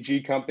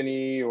CPG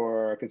company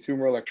or a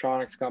consumer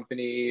electronics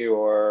company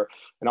or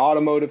an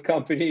automotive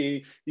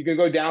company, you can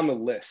go down the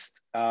list.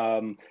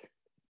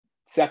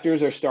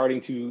 Sectors are starting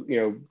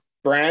to,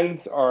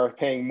 brands are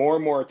paying more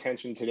and more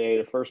attention today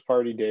to first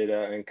party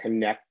data and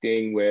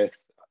connecting with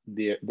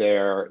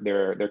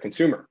their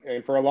consumer.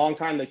 And for a long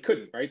time, they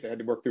couldn't, right? They had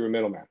to work through a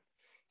middleman.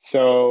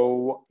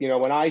 So,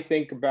 when I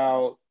think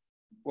about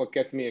what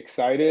gets me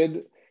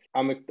excited,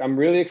 I'm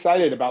really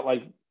excited about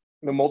like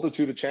the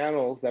multitude of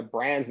channels that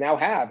brands now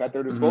have at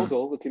their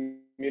disposal to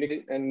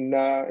communicate and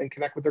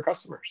connect with their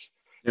customers.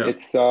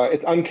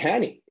 It's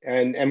uncanny,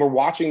 and we're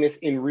watching this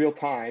in real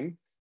time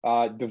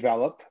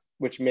develop,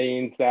 which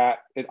means that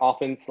it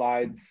often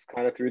slides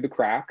kind of through the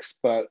cracks.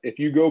 But if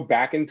you go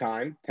back in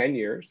time 10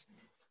 years,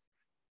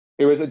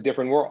 it was a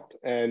different world.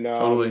 And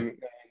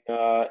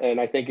and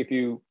I think if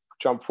you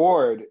jump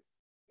forward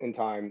in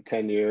time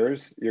 10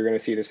 years, you're going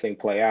to see this thing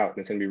play out, and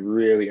it's going to be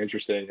really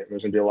interesting.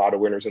 There's going to be a lot of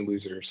winners and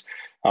losers,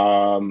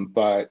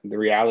 but the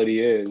reality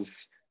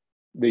is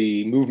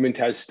the movement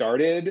has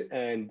started,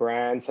 and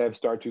brands have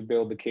started to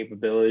build the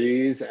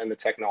capabilities and the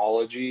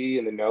technology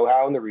and the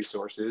know-how and the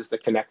resources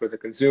that connect with the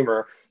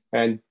consumer,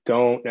 and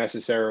don't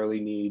necessarily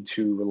need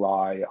to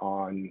rely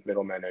on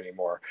middlemen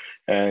anymore.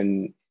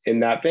 And in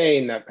that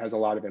vein, that has a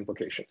lot of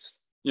implications.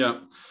 Yeah.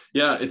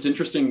 It's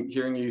interesting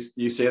hearing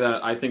you say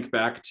that. I think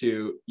back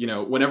to,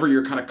 whenever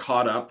you're kind of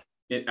caught up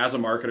as a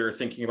marketer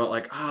thinking about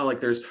like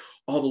there's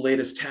all the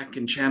latest tech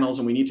and channels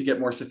and we need to get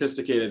more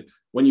sophisticated.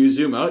 When you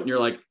zoom out and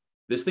you're like,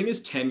 this thing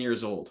is 10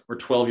 years old or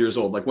 12 years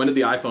old. Like, when did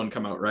the iPhone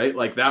come out? Right.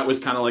 Like, that was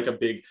kind of like a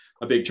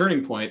big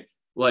turning point.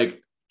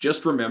 Like,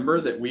 just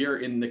remember that we are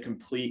in the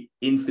complete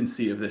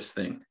infancy of this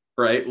thing.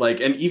 Right.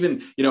 Like, and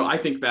even, I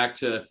think back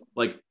to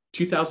like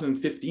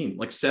 2015,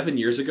 like 7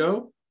 years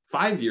ago,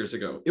 5 years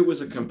ago, it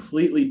was a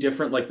completely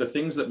different, like the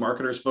things that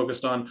marketers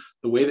focused on,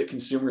 the way that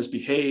consumers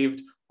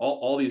behaved,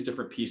 all these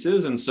different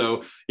pieces. And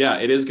so, yeah,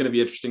 it is going to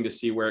be interesting to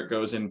see where it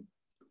goes in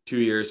 2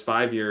 years,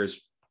 5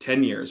 years,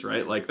 10 years,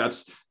 right? Like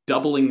that's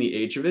doubling the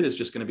age of it is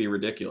just going to be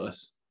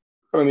ridiculous.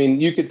 I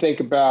mean, you could think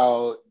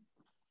about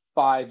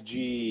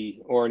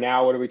 5G, or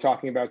now what are we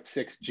talking about,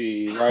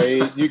 6G,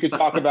 right? You could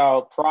talk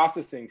about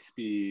processing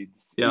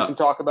speeds. You Yeah. can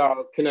talk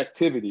about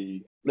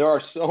connectivity. There are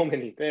so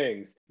many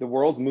things. The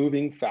world's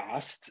moving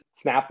fast.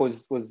 Snap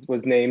was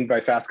named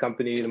by Fast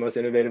Company the most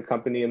innovative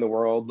company in the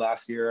world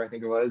last year, I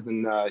think it was.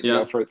 And you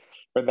know, for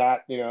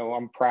that, you know,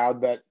 I'm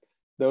proud that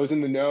those in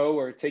the know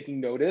are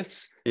taking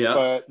notice. Yeah.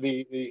 But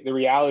the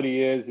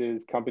reality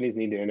is companies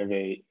need to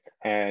innovate,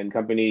 and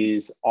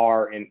companies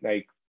are in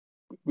like,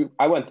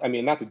 I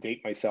mean, not to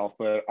date myself,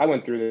 but I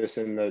went through this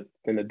in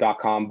the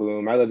dot-com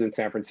boom. I lived in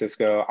San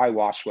Francisco. I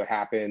watched what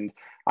happened.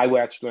 I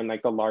watched when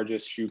like the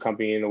largest shoe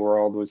company in the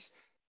world was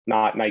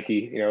not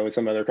Nike, you know, it was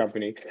some other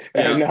company.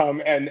 And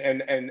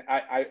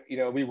I you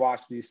know, we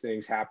watched these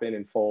things happen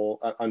and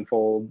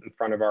unfold in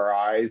front of our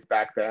eyes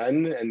back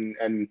then,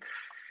 and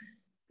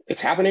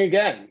it's happening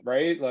again,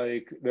 right?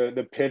 Like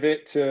the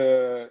pivot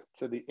to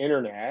the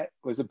internet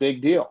was a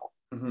big deal.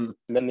 Mm-hmm.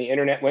 And then the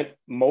internet went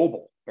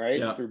mobile, right?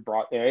 Yeah.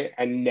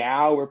 And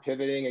now we're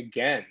pivoting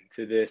again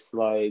to this,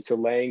 like, to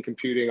laying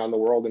computing on the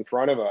world in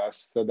front of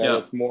us, so that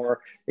it's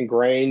more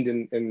ingrained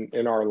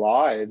in our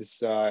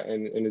lives,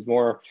 and is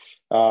more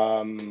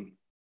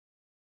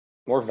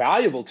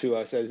valuable to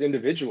us as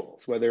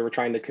individuals, whether we're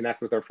trying to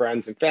connect with our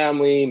friends and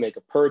family, make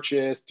a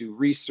purchase, do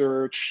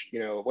research,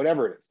 you know,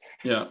 whatever it is.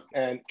 Yeah.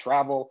 And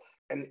travel,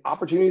 and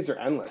opportunities are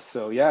endless.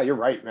 So yeah, you're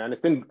right, man.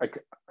 It's been like,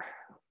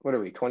 what are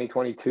we,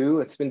 2022?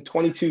 It's been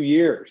 22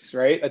 years,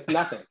 right? That's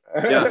nothing.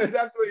 Yeah. It's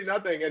absolutely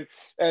nothing.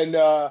 And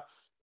I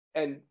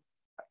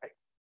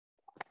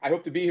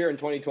hope to be here in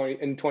 2020,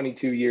 in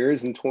 22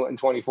 years, in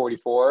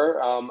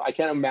 2044. I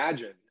can't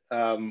imagine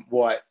how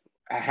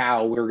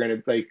we're going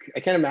to, like, I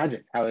can't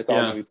imagine how it's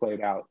all going to be played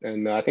out.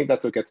 And I think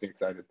that's what gets me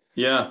excited.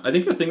 Yeah. I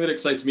think the thing that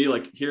excites me,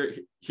 like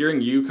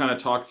hearing you kind of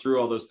talk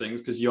through all those things,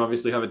 because you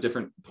obviously have a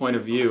different point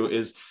of view,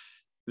 is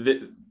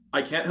that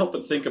I can't help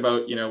but think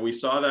about, you know, we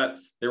saw that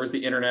there was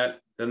the internet,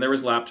 then there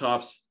was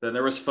laptops, then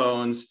there was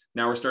phones.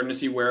 Now we're starting to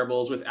see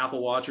wearables with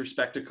Apple Watch or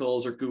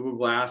spectacles or Google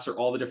Glass or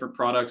all the different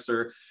products.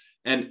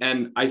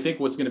 And I think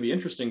what's going to be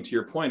interesting to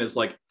your point is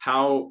like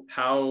how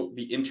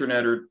the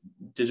internet or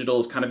digital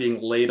is kind of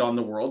being laid on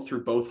the world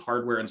through both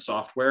hardware and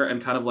software,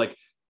 and kind of like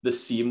the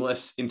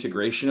seamless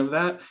integration of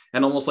that,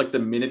 and almost like the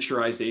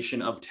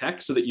miniaturization of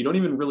tech, so that you don't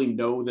even really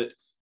know that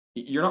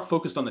you're not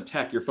focused on the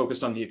tech, you're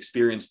focused on the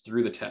experience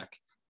through the tech.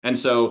 And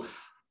so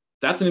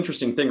that's an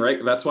interesting thing, right?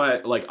 That's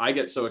why like I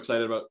get so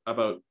excited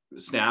about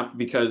Snap,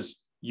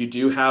 because you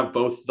do have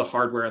both the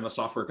hardware and the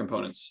software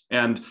components,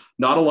 and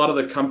not a lot of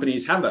the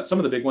companies have that. Some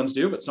of the big ones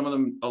do, but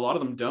a lot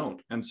of them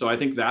don't. And so I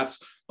think that's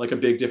like a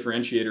big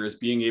differentiator, is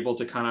being able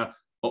to kind of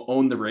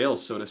own the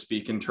rails, so to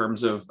speak, in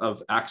terms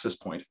of access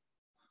point.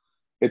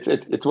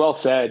 It's well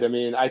said. I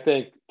mean, I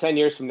think 10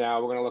 years from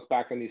now, we're going to look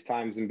back on these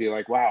times and be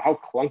like, wow, how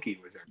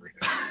clunky was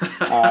everything?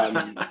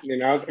 You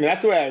know, I mean,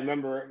 that's the way I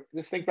remember.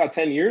 Just think about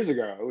 10 years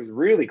ago. It was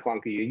really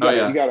clunky. You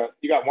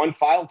got one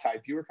file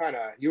type. You had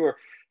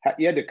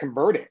to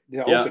convert it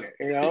to open it,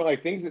 you know,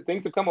 like things have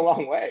come a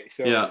long way.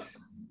 So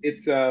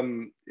it's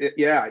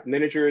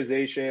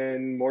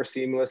miniaturization, more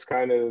seamless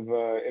kind of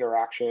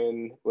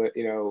interaction with,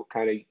 you know,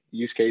 kind of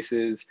use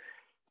cases.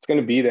 It's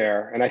going to be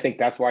there. And I think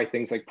that's why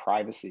things like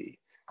privacy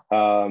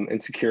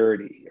and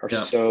security are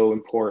so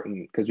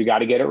important, because we got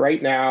to get it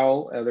right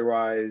now.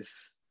 Otherwise,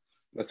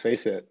 let's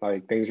face it,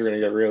 like things are going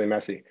to get really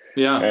messy.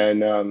 Yeah.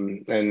 And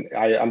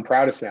I'm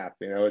proud of Snap.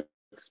 You know,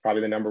 it's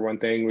probably the number one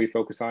thing we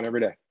focus on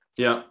every day.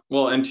 Yeah.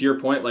 Well, and to your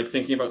point, like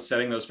thinking about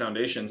setting those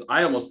foundations,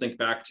 I almost think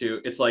back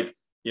to, it's like,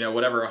 you know,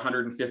 whatever,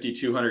 150,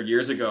 200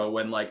 years ago,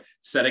 when like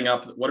setting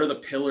up, what are the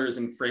pillars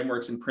and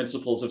frameworks and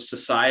principles of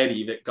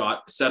society that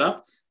got set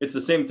up? It's the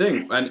same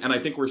thing. And I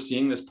think we're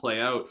seeing this play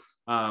out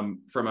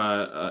from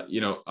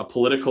a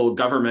political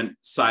government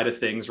side of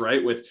things,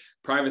 right? With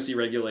privacy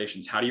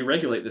regulations. How do you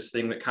regulate this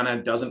thing that kind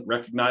of doesn't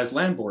recognize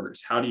land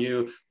borders?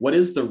 What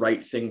is the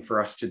right thing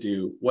for us to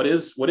do? What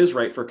is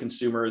right for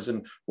consumers,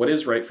 and what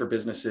is right for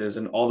businesses,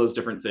 and all those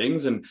different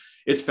things? And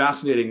it's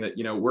fascinating that,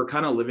 you know, we're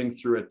kind of living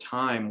through a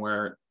time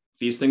where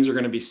these things are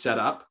going to be set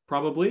up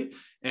probably.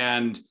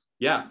 And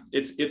yeah,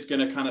 it's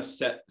going to kind of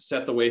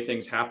set the way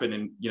things happen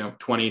in, you know,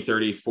 20,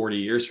 30, 40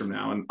 years from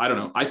now. And I don't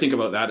know, I think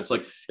about that. It's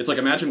like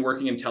imagine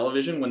working in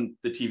television when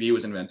the TV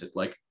was invented.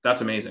 Like,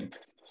 that's amazing.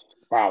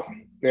 Wow.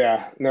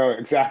 Yeah, no,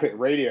 exactly.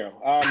 Radio,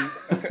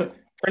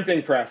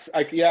 printing press.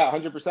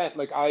 100%.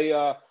 Like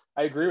I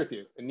agree with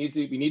you.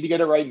 We need to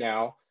get it right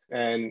now.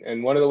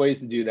 And one of the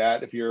ways to do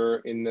that, if you're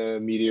in the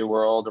media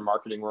world or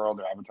marketing world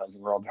or advertising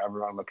world, however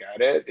you want to look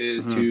at it,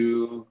 is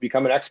to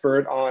become an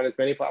expert on as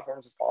many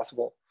platforms as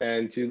possible,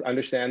 and to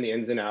understand the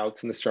ins and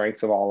outs and the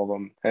strengths of all of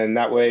them. And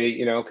that way,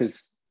 you know,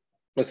 because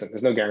listen,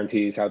 there's no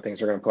guarantees how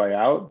things are going to play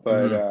out,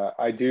 but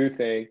I do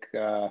think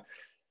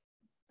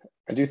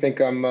I do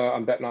think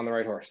I'm betting on the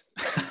right horse.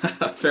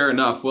 Fair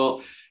enough.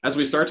 Well, as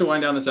we start to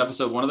wind down this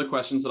episode, one of the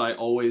questions that I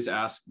always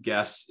ask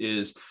guests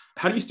is,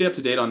 how do you stay up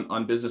to date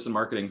on business and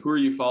marketing? Who are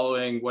you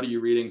following? What are you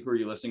reading? Who are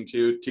you listening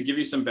to? To give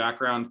you some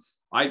background,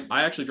 I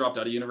actually dropped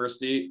out of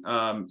university.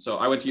 So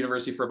I went to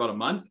university for about a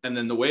month. And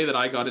then the way that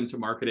I got into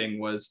marketing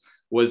was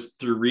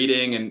through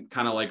reading and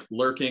kind of like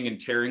lurking and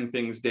tearing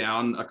things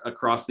down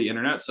across the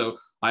internet. So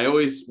I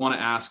always want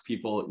to ask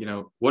people,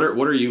 what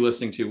are you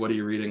listening to? What are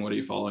you reading? What are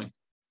you following?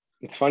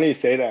 It's funny you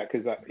say that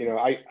because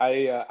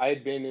I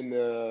had been in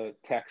the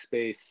tech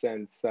space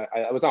since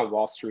I was on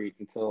Wall Street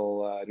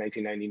until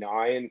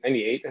 1999,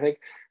 98, I think,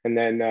 and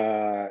then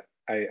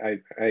I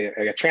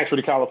got transferred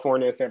to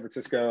California, San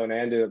Francisco, and I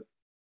ended up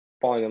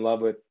falling in love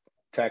with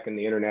tech and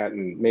the internet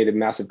and made a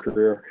massive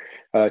career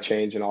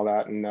change and all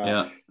that. And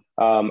Yeah.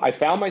 I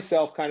found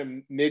myself kind of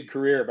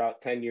mid-career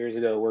about 10 years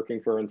ago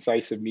working for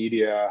Incisive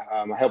Media.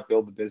 I helped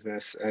build the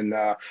business, and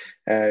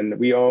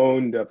we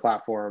owned a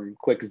platform,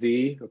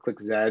 ClickZ, or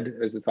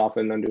ClickZ, as it's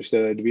often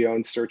understood. We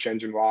owned Search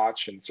Engine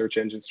Watch and Search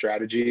Engine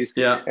Strategies.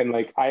 Yeah. And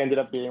like I ended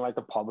up being like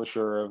the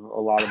publisher of a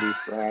lot of these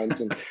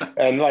brands.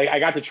 And like I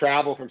got to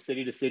travel from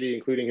city to city,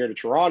 including here to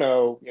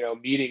Toronto,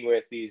 meeting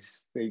with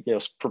these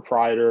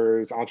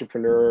proprietors,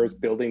 entrepreneurs,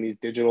 building these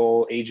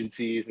digital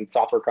agencies and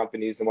software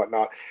companies and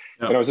whatnot.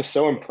 Yep. And I was just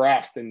so impressed.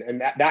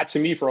 And that to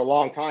me for a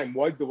long time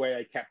was the way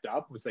I kept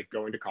up, was like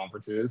going to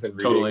conferences and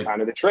reading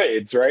kind of the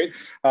trades, right?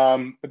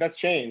 But that's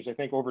changed. I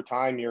think over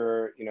time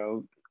your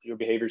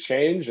behaviors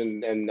change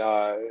and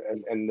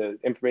the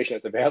information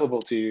that's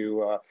available to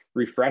you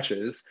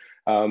refreshes.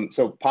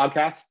 So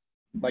podcasts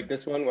like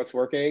this one, What's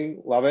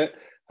Working, love it.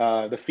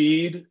 The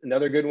Feed,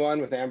 another good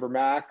one with Amber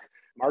Mack.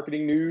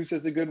 Marketing News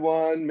is a good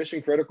one.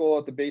 Mission Critical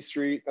at the Bay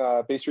Street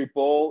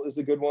Bull is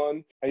a good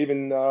one. I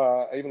even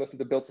listen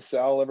to Built to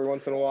Sell every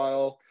once in a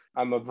while.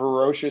 I'm a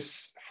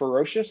ferocious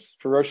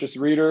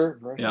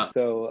reader. Yeah.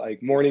 So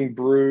like Morning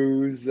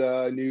Brews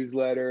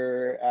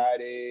newsletter,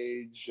 Ad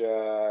Age,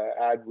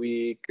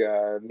 Adweek,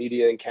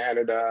 Media in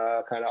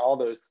Canada, kind of all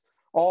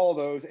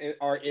those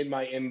are in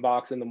my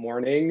inbox in the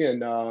morning.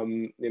 And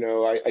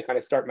I kind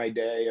of start my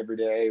day every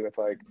day with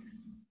like,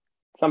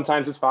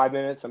 sometimes it's 5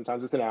 minutes,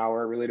 sometimes it's an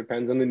hour. It really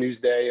depends on the news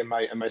day and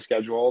my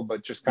schedule,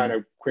 but just kind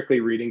of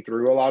quickly reading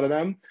through a lot of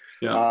them.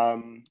 Yeah.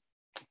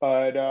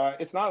 But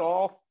it's not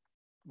all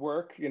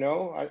work,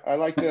 I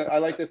like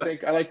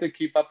to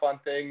keep up on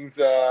things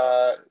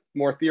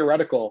more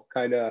theoretical,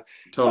 kind of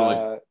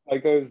totally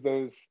like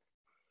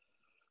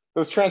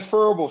those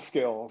transferable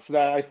skills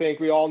that I think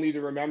we all need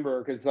to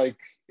remember, because like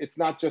it's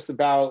not just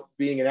about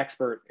being an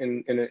expert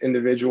in an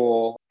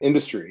individual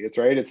industry.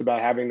 It's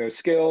about having those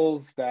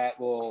skills that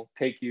will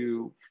take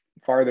you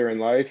farther in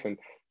life. And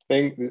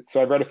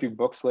so I've read a few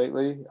books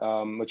lately,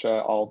 which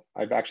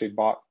I've actually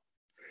bought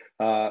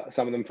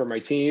some of them for my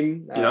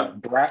team. Yeah.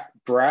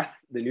 Breath,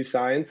 The New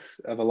Science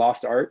of a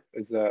Lost Art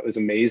is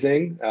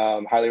amazing.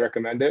 Highly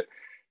recommend it.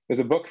 There's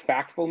a book,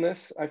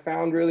 Factfulness, I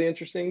found really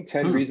interesting.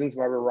 10 reasons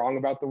why we're wrong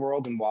about the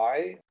world and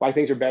why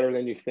things are better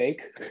than you think.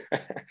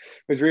 It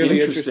was really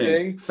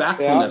interesting.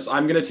 Factfulness. Yeah.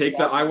 I'm going to take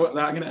that. I'm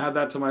going to add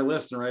that to my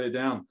list and write it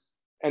down.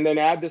 And then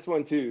add this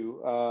one too,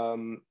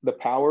 The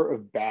Power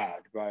of Bad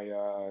by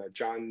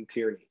John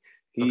Tierney.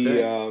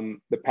 The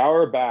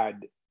Power of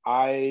Bad.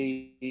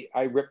 I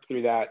ripped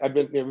through that.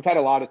 We've had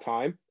a lot of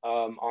time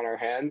on our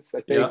hands,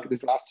 I think,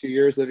 these last 2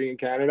 years living in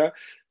Canada,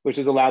 which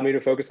has allowed me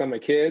to focus on my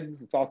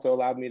kids. It's also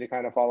allowed me to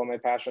kind of follow my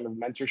passion of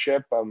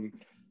mentorship.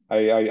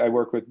 I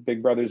work with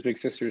Big Brothers Big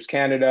Sisters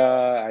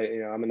Canada.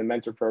 I'm in the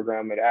mentor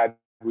program at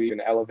Adweek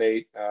and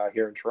Elevate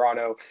here in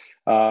Toronto.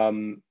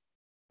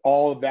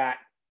 All of that,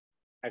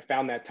 I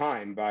found that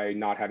time by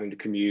not having to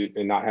commute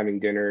and not having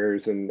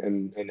dinners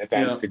and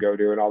events to go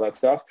to and all that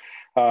stuff.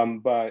 So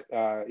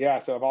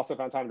I've also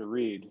found time to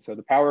read. So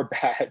The Power of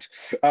Bad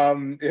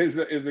is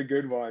a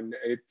good one.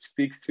 It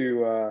speaks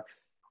to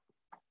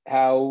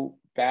how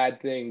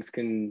bad things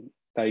can,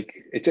 like,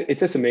 it's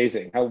just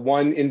amazing how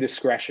one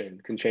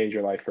indiscretion can change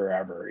your life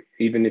forever,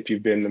 even if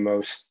you've been the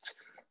most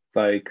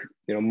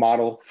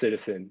model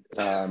citizen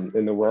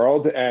in the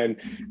world. And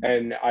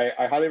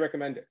I highly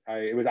recommend it.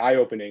 It was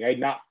eye-opening. I had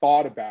not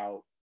thought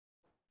about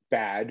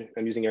bad.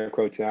 I'm using air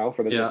quotes now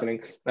for those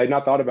listening. I had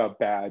not thought about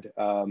bad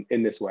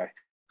in this way.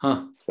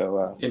 Huh.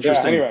 So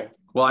interesting. Anyway.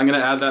 Well, I'm going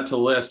to add that to the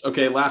list.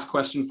 Okay. Last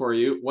question for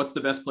you. What's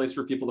the best place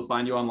for people to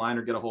find you online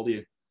or get a hold of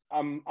you?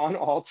 I'm on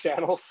all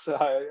channels.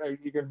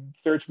 You can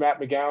search Matt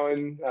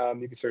McGowan.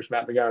 You can search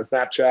Matt McGowan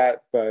Snapchat,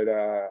 but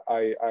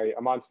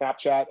I'm on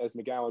Snapchat as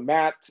McGowan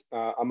Matt.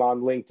 I'm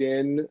on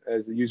LinkedIn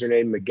as the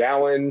username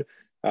McGowan,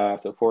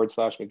 so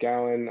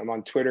 /McGowan. I'm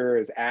on Twitter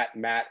as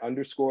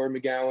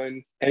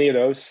 @Matt_McGowan. Any of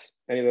those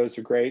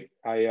are great.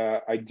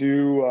 I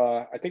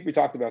think we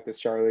talked about this,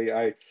 Charlie.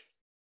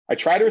 I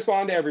try to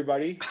respond to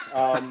everybody.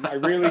 I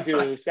really do,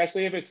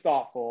 especially if it's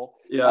thoughtful.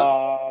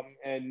 Yeah.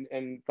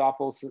 And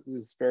thoughtful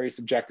is very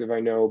subjective, I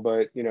know,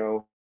 but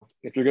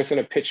if you're just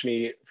going to pitch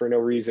me for no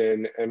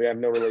reason and we have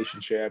no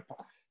relationship,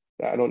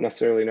 I don't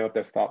necessarily know if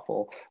that's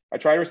thoughtful. I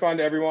try to respond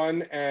to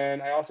everyone,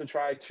 and I also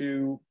try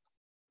to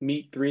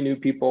meet 3 new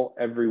people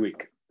every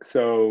week.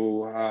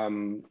 So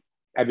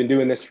I've been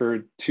doing this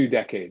for 2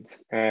 decades,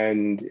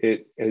 and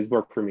it has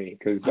worked for me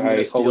because I'm going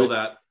to steal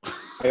that.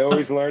 I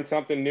always learn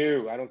something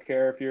new. I don't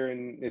care if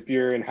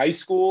you're in high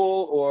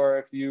school or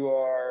if you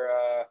are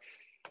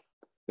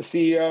the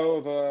CEO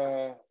of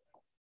a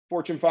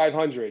Fortune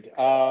 500.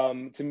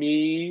 To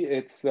me,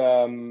 it's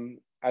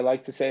I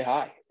like to say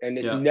hi, and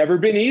it's never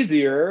been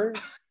easier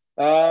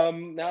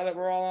now that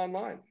we're all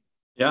online.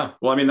 Yeah,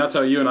 well, I mean, that's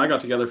how you and I got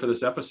together for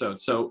this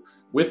episode. So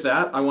with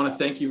that, I want to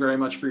thank you very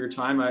much for your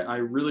time. I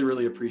really,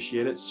 really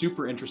appreciate it.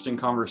 Super interesting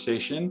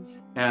conversation,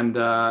 and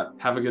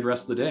have a good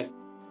rest of the day.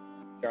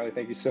 Charlie,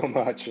 thank you so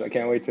much. I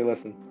can't wait to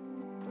listen.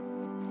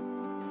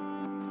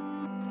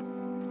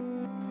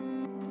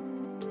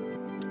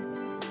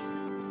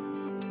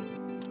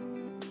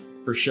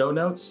 For show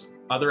notes,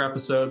 other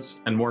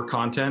episodes, and more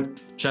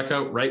content, check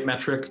out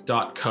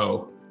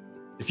rightmetric.co.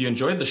 If you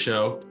enjoyed the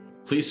show,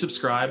 please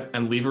subscribe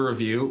and leave a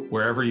review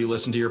wherever you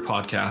listen to your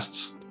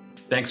podcasts.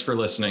 Thanks for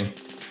listening.